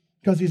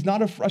 because he's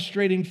not a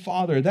frustrating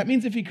father. That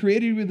means if he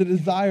created you with a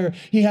desire,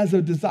 he has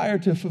a desire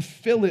to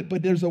fulfill it,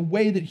 but there's a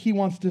way that he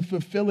wants to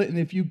fulfill it. And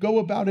if you go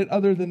about it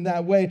other than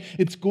that way,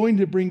 it's going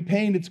to bring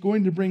pain, it's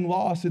going to bring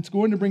loss, it's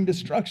going to bring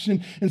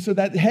destruction. And so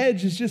that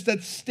hedge is just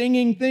that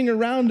stinging thing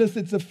around us.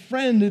 It's a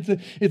friend,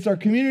 it's our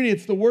community,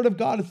 it's the Word of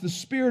God, it's the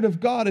Spirit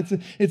of God,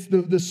 it's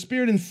the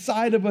Spirit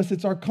inside of us,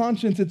 it's our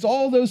conscience, it's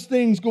all those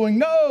things going,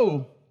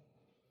 no!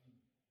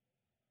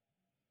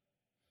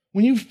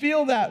 When you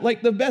feel that,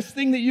 like the best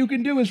thing that you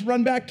can do is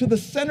run back to the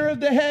center of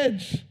the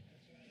hedge,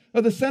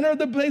 or the center of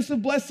the place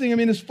of blessing. I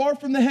mean, as far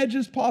from the hedge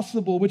as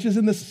possible, which is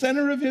in the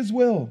center of his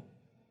will.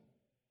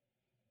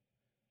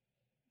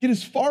 Get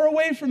as far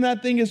away from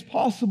that thing as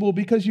possible,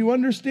 because you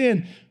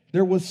understand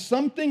there was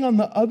something on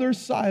the other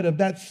side of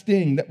that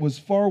sting that was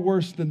far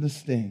worse than the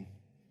sting.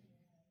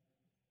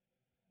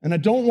 And I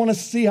don't want to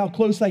see how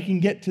close I can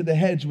get to the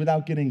hedge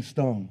without getting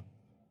stung.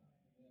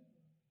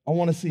 I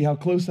want to see how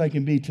close I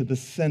can be to the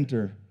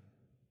center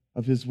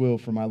of his will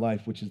for my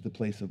life, which is the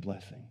place of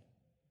blessing.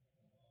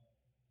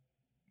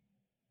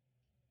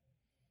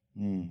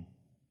 Come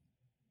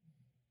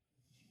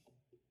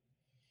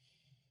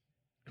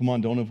on,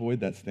 don't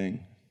avoid that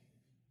sting.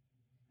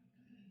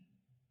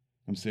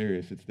 I'm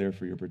serious. It's there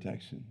for your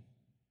protection.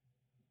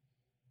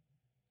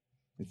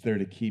 It's there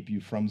to keep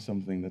you from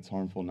something that's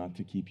harmful, not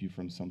to keep you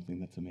from something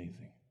that's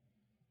amazing.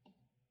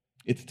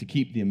 It's to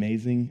keep the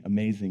amazing,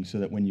 amazing so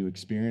that when you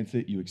experience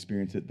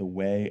it the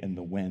way and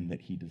the when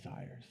that he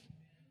desires.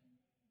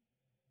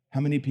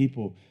 How many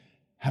people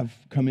have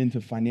come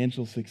into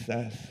financial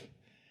success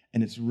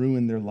and it's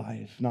ruined their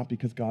life, not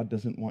because God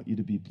doesn't want you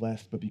to be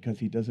blessed, but because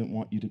he doesn't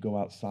want you to go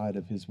outside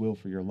of his will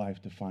for your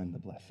life to find the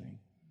blessing.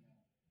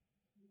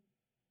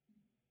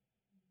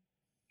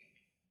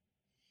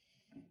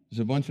 There's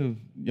a bunch of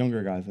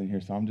younger guys in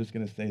here, so I'm just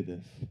going to say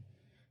this.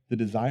 The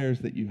desires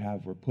that you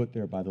have were put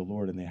there by the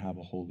Lord, and they have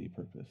a holy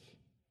purpose.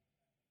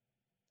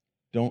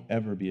 Don't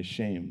ever be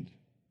ashamed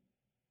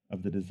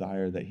of the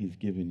desire that he's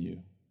given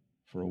you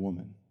for a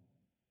woman.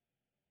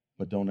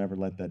 But don't ever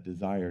let that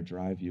desire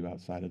drive you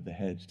outside of the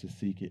hedge to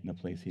seek it in a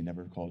place he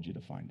never called you to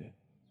find it.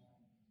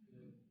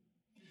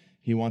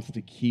 He wants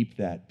to keep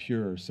that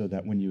pure so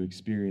that when you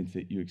experience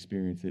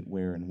it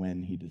where and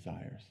when he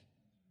desires,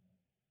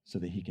 so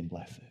that he can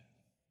bless it.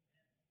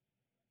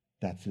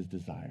 That's his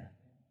desire.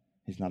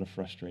 He's not a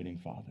frustrating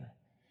father.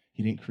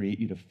 He didn't create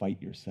you to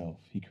fight yourself.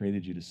 He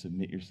created you to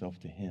submit yourself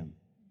to him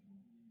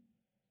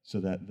so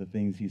that the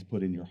things he's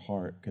put in your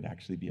heart could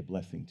actually be a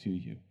blessing to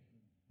you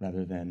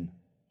rather than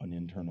an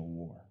internal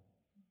war.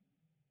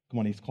 Come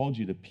on, he's called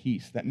you to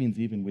peace. That means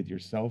even with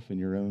yourself and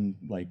your own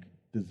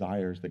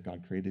desires that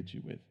God created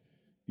you with.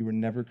 You were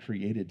never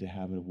created to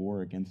have a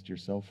war against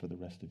yourself for the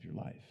rest of your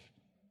life.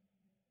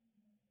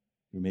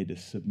 You were made to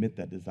submit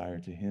that desire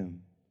to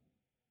him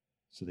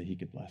so that he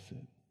could bless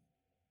it.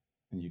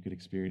 And you could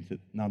experience it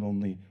not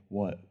only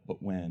what,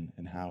 but when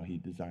and how he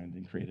designed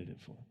and created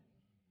it for.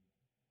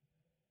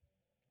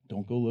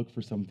 Don't go look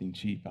for something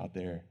cheap out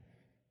there.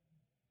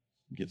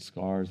 Get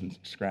scars and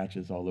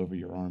scratches all over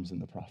your arms in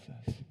the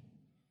process.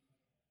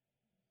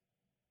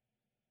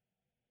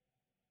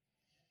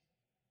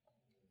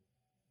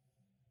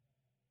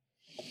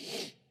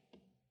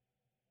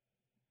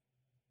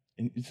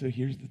 And so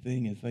here's the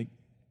thing, is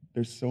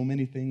there's so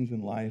many things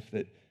in life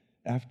that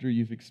after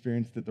you've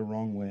experienced it the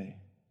wrong way,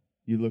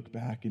 you look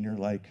back and you're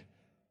like,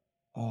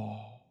 oh,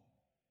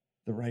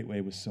 the right way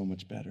was so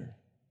much better.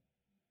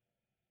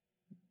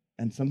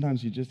 And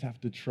sometimes you just have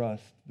to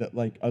trust that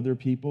other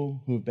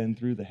people who have been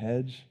through the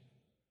hedge,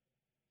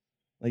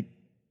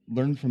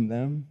 learn from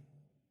them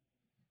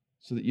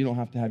so that you don't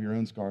have to have your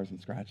own scars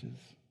and scratches.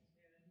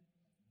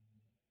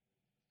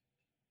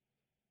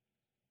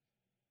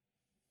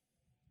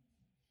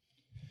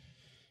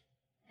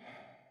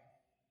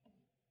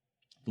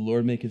 The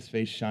Lord make his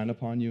face shine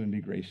upon you and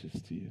be gracious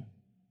to you.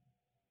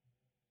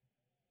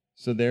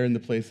 So there in the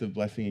place of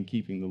blessing and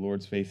keeping, the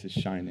Lord's face is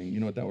shining. You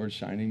know what that word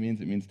shining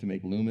means? It means to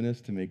make luminous,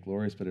 to make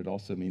glorious, but it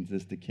also means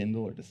this, to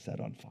kindle or to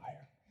set on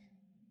fire.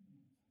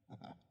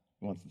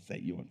 He wants to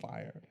set you on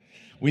fire.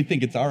 We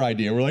think it's our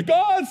idea. We're like,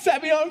 God,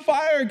 set me on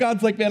fire.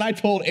 God's like, man, I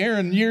told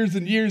Aaron years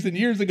and years and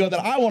years ago that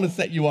I want to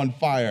set you on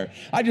fire.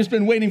 I've just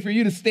been waiting for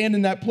you to stand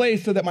in that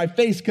place so that my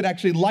face could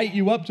actually light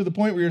you up to the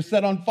point where you're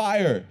set on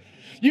fire.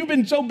 You've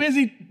been so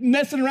busy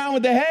messing around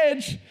with the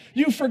hedge,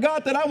 you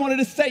forgot that I wanted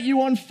to set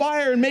you on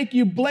fire and make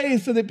you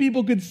blaze so that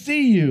people could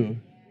see you,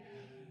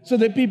 so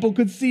that people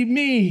could see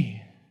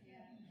me.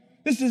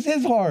 This is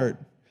his heart.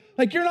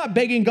 You're not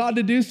begging God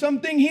to do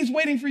something. He's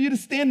waiting for you to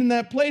stand in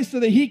that place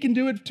so that he can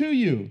do it to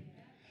you.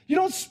 You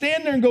don't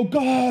stand there and go,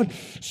 God,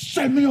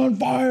 set me on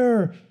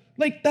fire.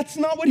 That's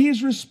not what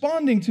he's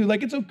responding to.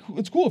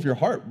 It's cool if your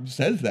heart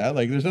says that.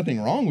 There's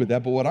nothing wrong with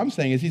that. But what I'm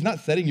saying is he's not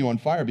setting you on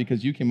fire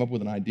because you came up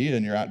with an idea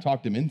and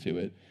talked him into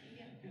it.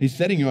 He's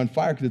setting you on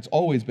fire because it's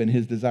always been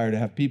his desire to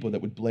have people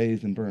that would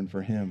blaze and burn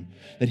for him,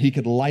 that he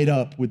could light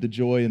up with the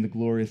joy and the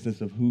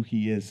gloriousness of who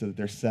he is so that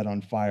they're set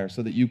on fire,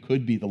 so that you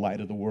could be the light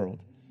of the world.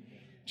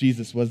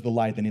 Jesus was the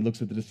light. Then he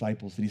looks at the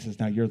disciples and he says,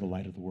 now you're the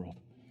light of the world.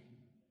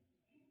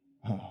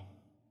 Oh.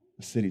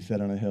 A city set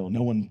on a hill.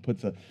 No one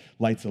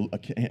lights a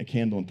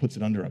candle and puts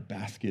it under a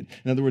basket.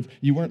 In other words,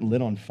 you weren't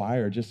lit on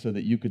fire just so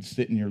that you could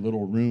sit in your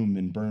little room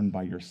and burn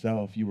by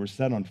yourself. You were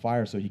set on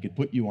fire so he could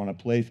put you on a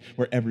place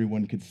where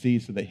everyone could see,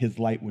 so that his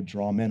light would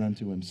draw men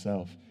unto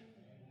himself.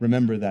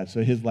 Remember that.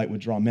 So his light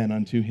would draw men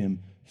unto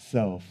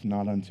himself,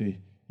 not unto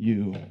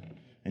you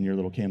and your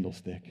little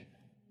candlestick.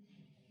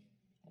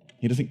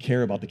 He doesn't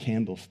care about the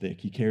candlestick.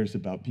 He cares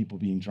about people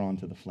being drawn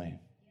to the flame.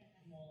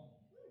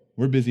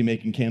 We're busy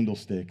making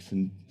candlesticks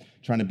and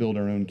trying to build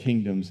our own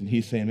kingdoms. And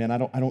he's saying, man, I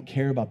don't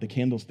care about the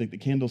candlestick. The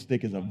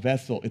candlestick is a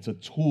vessel. It's a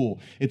tool.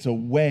 It's a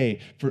way.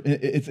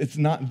 It's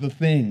not the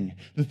thing.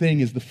 The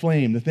thing is the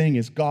flame. The thing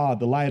is God,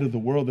 the light of the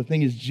world. The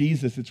thing is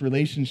Jesus. It's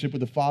relationship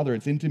with the Father.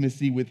 It's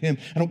intimacy with him.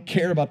 I don't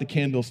care about the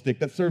candlestick.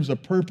 That serves a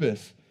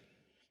purpose.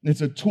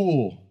 It's a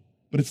tool,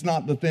 but it's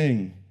not the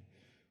thing.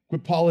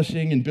 Quit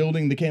polishing and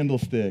building the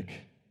candlestick.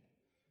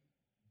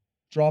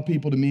 Draw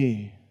people to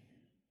me.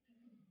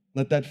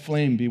 Let that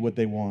flame be what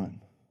they want.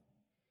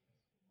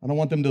 I don't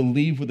want them to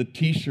leave with a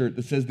t-shirt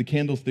that says the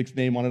candlestick's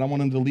name on it. I want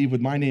them to leave with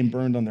my name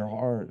burned on their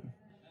heart.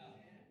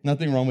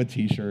 Nothing wrong with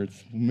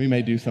t-shirts. We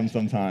may do some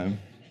sometime.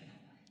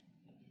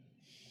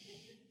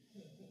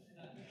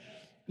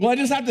 Well, I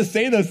just have to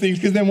say those things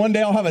because then one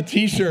day I'll have a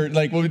t-shirt,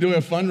 we'll be doing a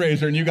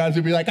fundraiser and you guys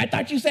will be like, I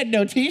thought you said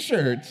no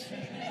t-shirts.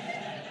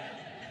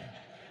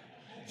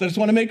 So I just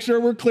want to make sure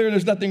we're clear.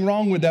 There's nothing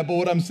wrong with that. But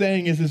what I'm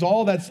saying is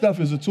all that stuff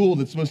is a tool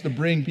that's supposed to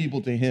bring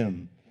people to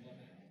him.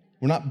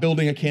 We're not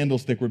building a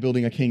candlestick. We're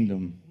building a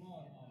kingdom.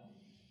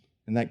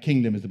 And that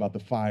kingdom is about the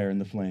fire and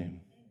the flame.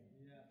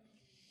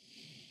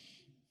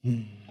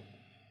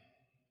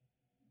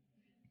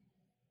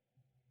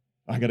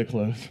 I got to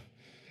close.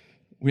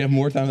 We have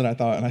more time than I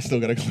thought, and I still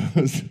got to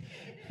close.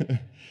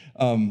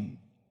 I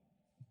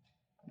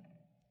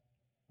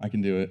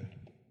can do it.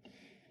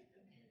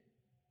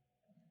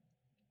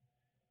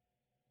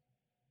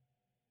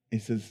 He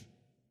says,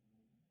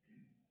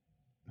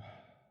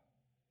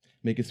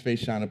 make his face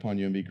shine upon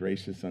you and be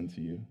gracious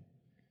unto you.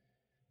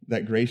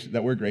 That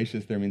word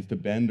gracious there means to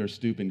bend or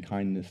stoop in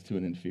kindness to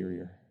an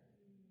inferior.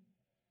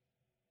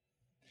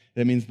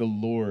 That means the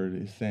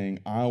Lord is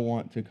saying, I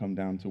want to come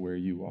down to where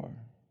you are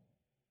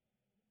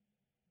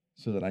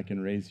so that I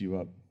can raise you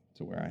up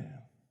to where I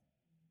am.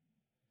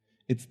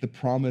 It's the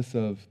promise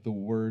of the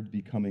word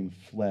becoming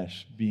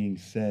flesh being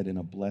said in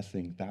a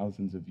blessing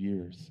thousands of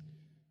years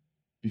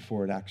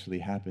before it actually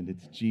happened.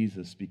 It's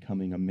Jesus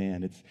becoming a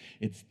man.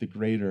 It's the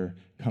greater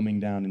coming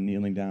down and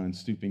kneeling down and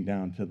stooping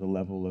down to the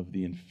level of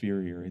the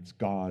inferior. It's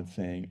God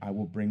saying, I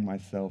will bring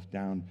myself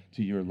down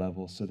to your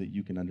level so that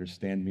you can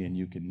understand me and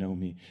you can know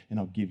me, and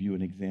I'll give you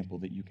an example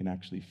that you can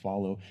actually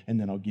follow, and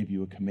then I'll give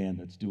you a command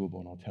that's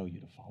doable, and I'll tell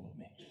you to follow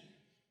me.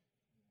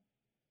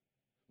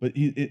 But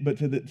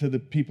to the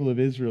people of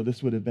Israel,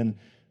 this would have been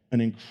an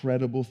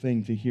incredible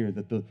thing to hear,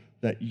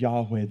 that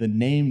Yahweh, the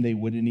name they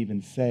wouldn't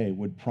even say,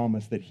 would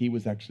promise that he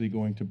was actually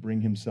going to bring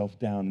himself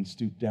down and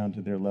stoop down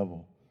to their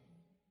level.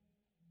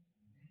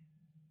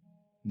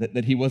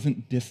 That he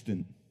wasn't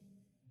distant,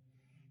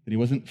 that he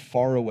wasn't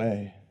far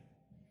away.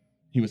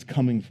 He was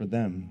coming for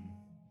them,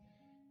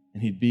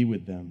 and he'd be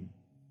with them.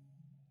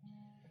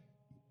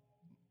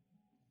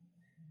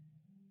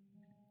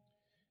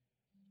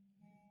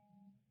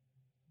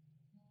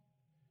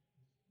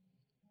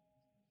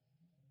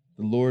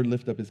 The Lord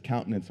lift up his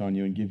countenance on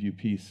you and give you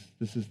peace.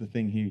 This is the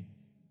thing he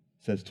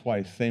says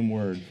twice, same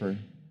word for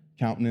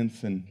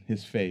countenance and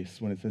his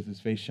face. When it says his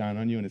face shine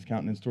on you and his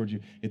countenance towards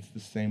you, it's the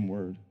same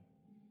word.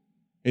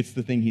 It's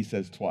the thing he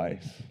says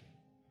twice.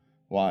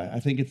 Why? I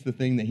think it's the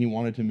thing that he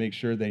wanted to make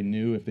sure they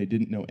knew, if they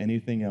didn't know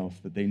anything else,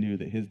 that they knew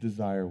that his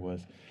desire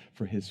was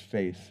for his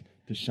face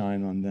to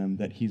shine on them,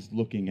 that he's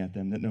looking at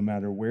them, that no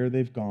matter where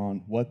they've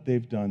gone, what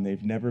they've done,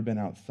 they've never been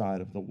outside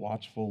of the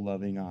watchful,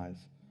 loving eyes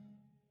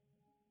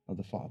of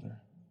the Father.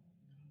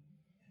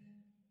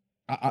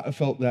 I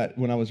felt that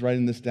when I was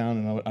writing this down,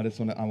 and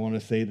I want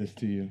to say this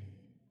to you.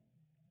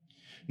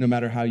 No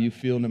matter how you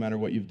feel, no matter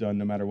what you've done,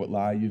 no matter what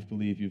lie you've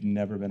believed, you've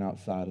never been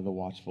outside of the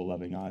watchful,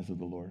 loving eyes of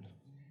the Lord.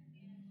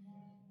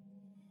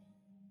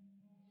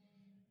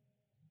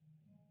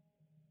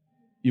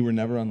 You were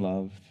never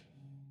unloved.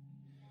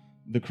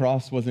 The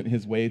cross wasn't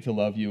his way to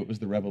love you. It was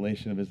the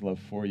revelation of his love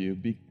for you.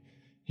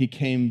 He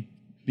came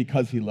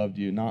because he loved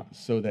you, not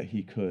so that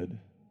he could.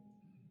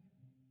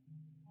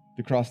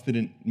 The cross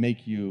didn't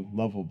make you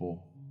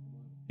lovable.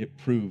 It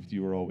proved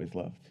you were always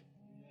loved.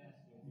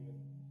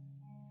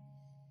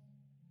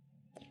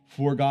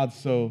 For God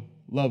so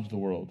loved the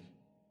world,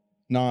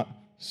 not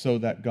so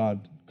that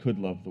God could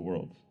love the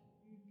world.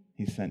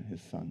 He sent his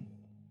son.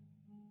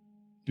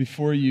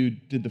 Before you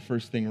did the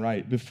first thing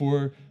right,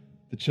 before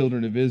the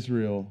children of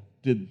Israel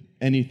did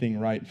anything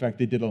right, in fact,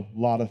 they did a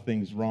lot of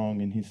things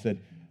wrong, and he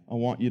said, I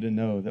want you to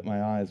know that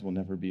my eyes will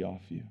never be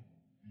off you.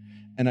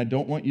 And I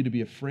don't want you to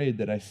be afraid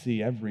that I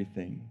see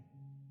everything.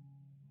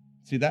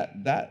 See,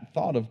 that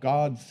thought of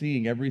God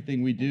seeing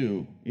everything we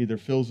do either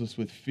fills us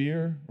with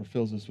fear or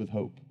fills us with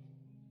hope.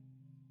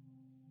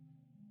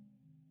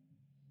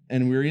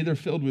 And we're either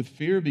filled with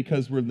fear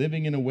because we're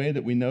living in a way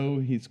that we know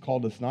he's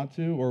called us not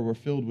to, or we're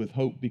filled with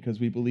hope because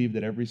we believe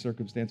that every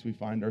circumstance we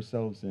find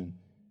ourselves in,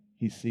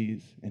 he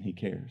sees and he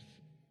cares.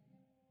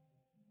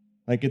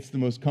 Like, it's the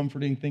most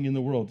comforting thing in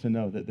the world to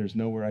know that there's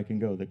nowhere I can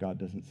go that God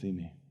doesn't see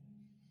me.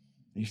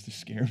 It used to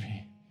scare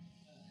me.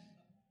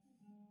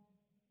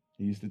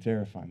 It used to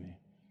terrify me.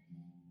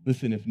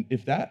 Listen,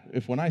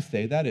 if when I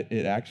say that,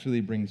 it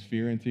actually brings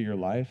fear into your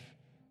life,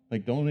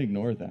 like, don't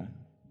ignore that.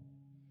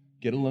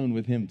 Get alone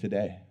with him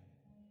today.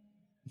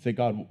 And say,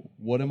 God,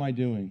 what am I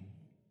doing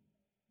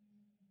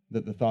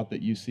that the thought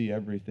that you see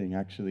everything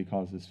actually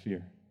causes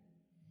fear?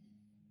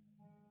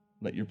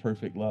 Let your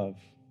perfect love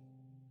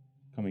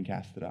come and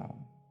cast it out.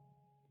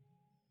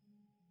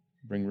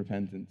 Bring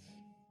repentance.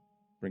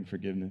 Bring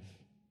forgiveness.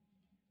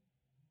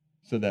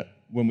 So that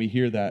when we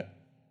hear that,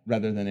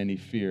 rather than any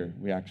fear,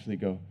 we actually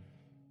go,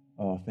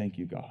 oh, thank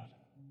you, God.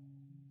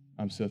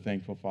 I'm so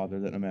thankful,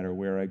 Father, that no matter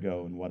where I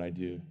go and what I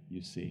do,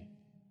 you see.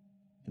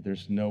 That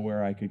there's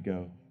nowhere I could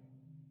go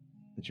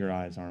that your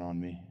eyes aren't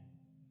on me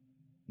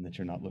and that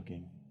you're not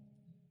looking.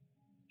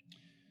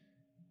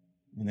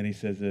 And then he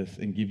says this,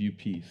 and give you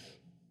peace.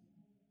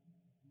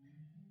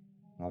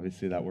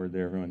 Obviously, that word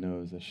there everyone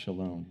knows is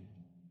shalom.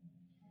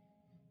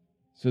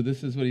 So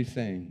this is what he's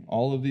saying.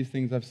 All of these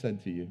things I've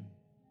said to you,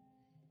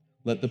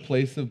 let the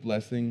place of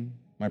blessing,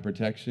 my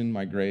protection,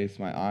 my grace,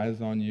 my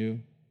eyes on you,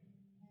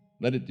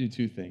 let it do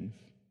two things.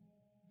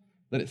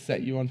 Let it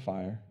set you on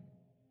fire.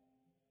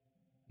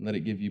 Let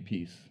it give you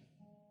peace,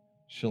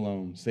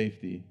 shalom,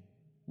 safety,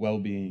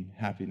 well-being,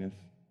 happiness,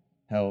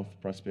 health,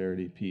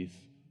 prosperity, peace,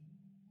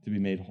 to be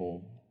made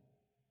whole.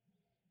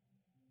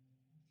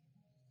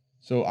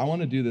 So I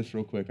want to do this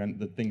real quick.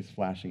 The thing's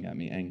flashing at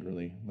me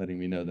angrily, letting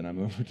me know that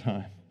I'm over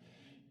time.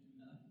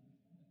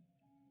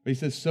 But he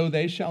says, so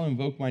they shall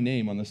invoke my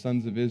name on the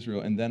sons of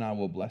Israel, and then I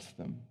will bless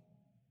them.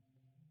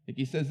 Like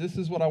he says, this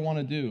is what I want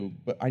to do,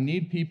 but I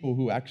need people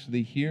who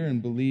actually hear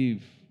and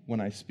believe when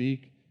I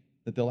speak,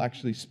 that they'll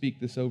actually speak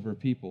this over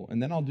people,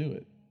 and then I'll do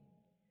it.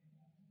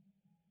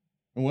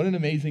 And what an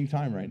amazing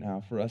time right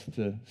now for us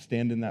to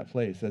stand in that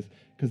place,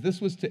 because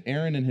this was to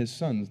Aaron and his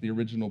sons, the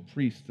original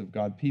priests of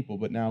God's people,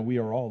 but now we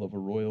are all of a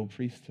royal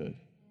priesthood.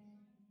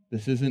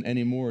 This isn't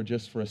anymore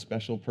just for a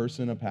special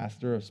person, a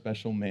pastor, a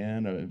special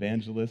man, an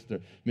evangelist, or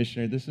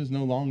missionary. This is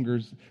no longer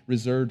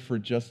reserved for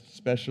just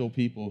special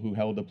people who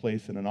held a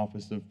place in an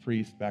office of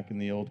priest back in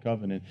the Old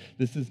Covenant.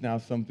 This is now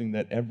something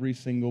that every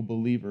single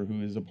believer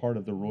who is a part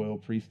of the royal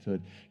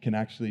priesthood can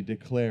actually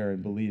declare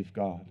and believe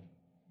God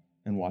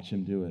and watch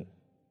him do it.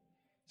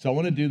 So I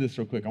want to do this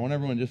real quick. I want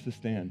everyone just to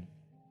stand.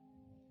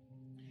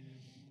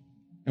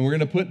 And we're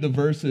going to put the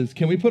verses.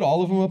 Can we put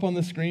all of them up on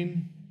the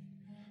screen?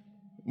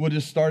 We'll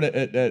just start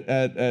at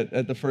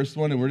the first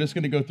one, and we're just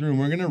going to go through, and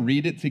we're going to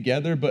read it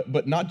together,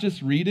 but not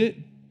just read it.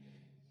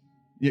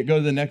 Yeah, go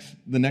to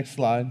the next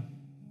slide.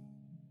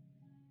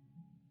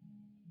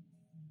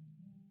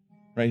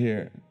 Right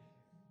here.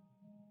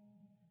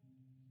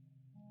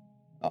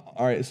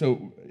 All right,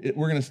 so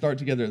we're going to start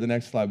together at the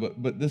next slide,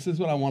 but this is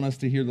what I want us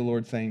to hear the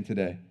Lord saying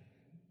today.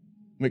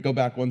 Wait, go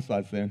back one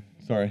slide, Stan.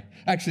 Sorry.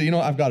 Actually,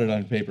 I've got it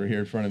on paper here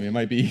in front of me. It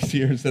might be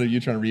easier instead of you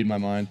trying to read my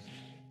mind.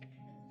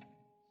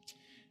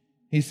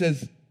 He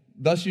says,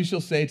 thus you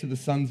shall say to the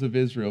sons of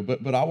Israel,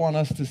 but I want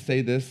us to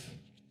say this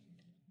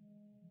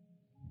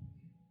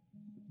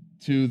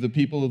to the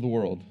people of the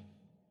world,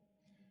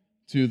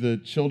 to the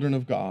children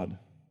of God,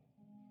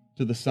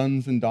 to the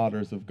sons and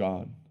daughters of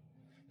God,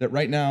 that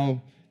right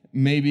now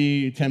may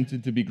be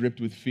tempted to be gripped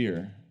with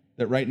fear,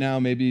 that right now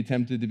may be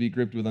tempted to be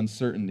gripped with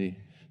uncertainty,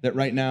 that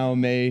right now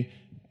may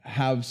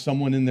have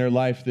someone in their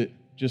life that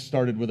just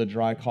started with a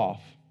dry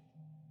cough,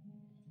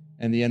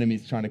 and the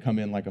enemy's trying to come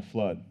in like a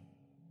flood.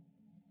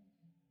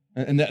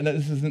 And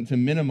this isn't to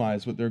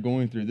minimize what they're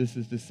going through. This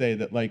is to say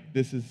that,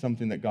 this is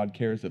something that God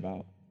cares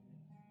about,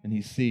 and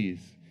he sees,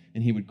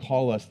 and he would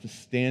call us to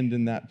stand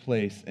in that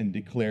place and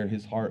declare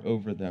his heart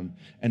over them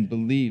and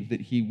believe that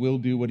he will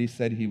do what he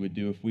said he would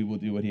do if we will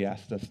do what he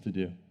asked us to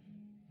do.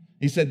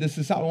 He said, this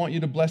is how I want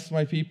you to bless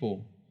my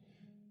people.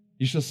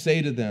 You shall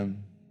say to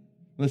them,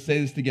 let's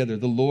say this together,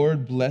 the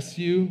Lord bless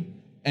you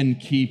and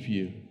keep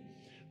you.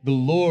 The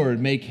Lord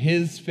make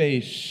his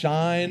face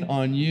shine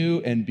on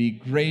you and be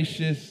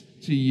gracious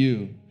to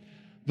you.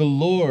 The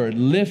Lord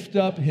lift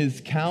up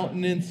his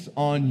countenance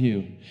on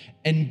you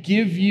and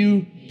give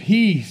you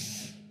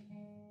peace,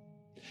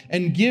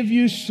 and give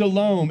you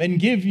shalom, and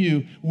give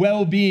you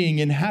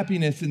well-being and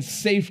happiness and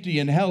safety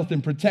and health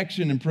and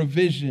protection and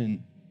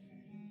provision.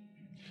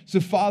 So,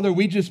 Father,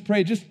 we just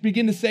pray, just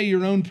begin to say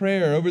your own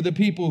prayer over the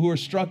people who are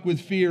struck with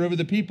fear, over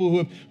the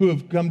people who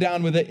have come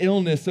down with an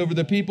illness, over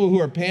the people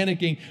who are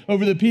panicking,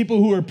 over the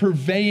people who are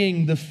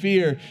purveying the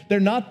fear.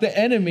 They're not the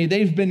enemy.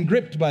 They've been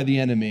gripped by the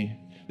enemy.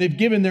 They've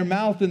given their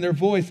mouth and their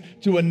voice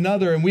to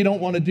another, and we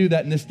don't want to do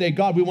that in this day.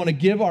 God, we want to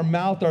give our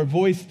mouth, our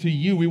voice to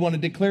you. We want to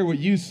declare what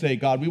you say,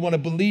 God. We want to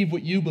believe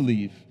what you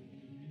believe.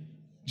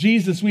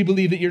 Jesus, we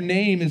believe that your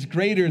name is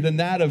greater than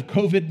that of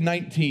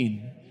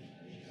COVID-19.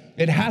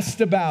 It has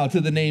to bow to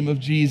the name of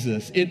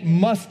Jesus. It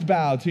must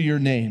bow to your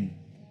name.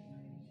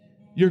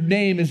 Your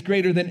name is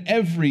greater than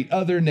every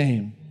other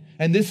name.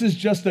 And this is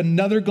just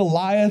another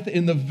Goliath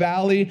in the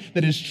valley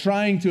that is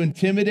trying to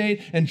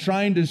intimidate and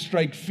trying to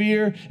strike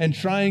fear and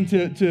trying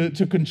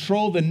to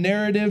control the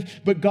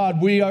narrative. But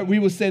God, we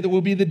will say that we'll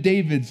be the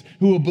Davids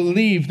who will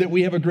believe that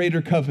we have a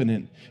greater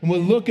covenant. And we'll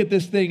look at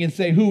this thing and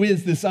say, who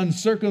is this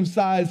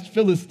uncircumcised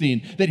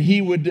Philistine that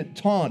he would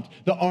taunt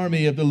the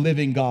army of the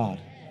living God?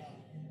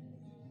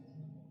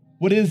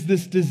 What is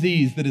this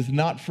disease that is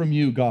not from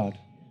you, God,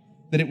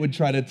 that it would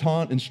try to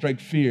taunt and strike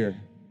fear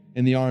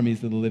in the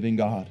armies of the living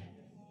God?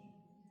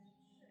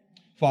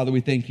 Father,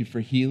 we thank you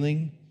for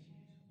healing.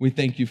 We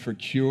thank you for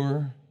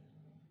cure.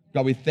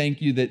 God, we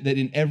thank you that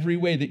in every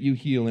way that you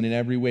heal and in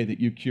every way that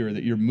you cure,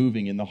 that you're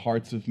moving in the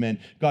hearts of men.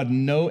 God,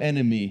 no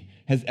enemy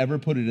has ever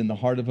put it in the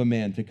heart of a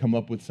man to come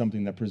up with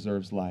something that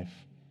preserves life,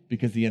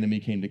 because the enemy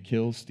came to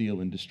kill, steal,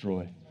 and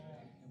destroy.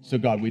 So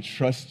God, we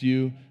trust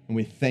you and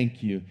we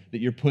thank you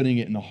that you're putting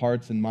it in the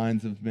hearts and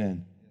minds of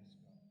men.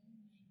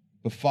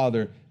 But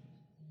Father,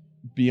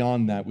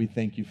 beyond that, we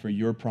thank you for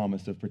your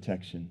promise of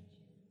protection.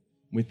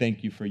 We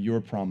thank you for your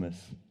promise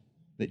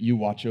that you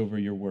watch over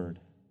your word.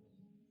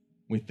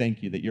 We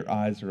thank you that your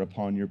eyes are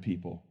upon your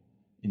people.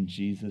 In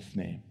Jesus'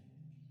 name,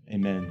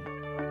 amen.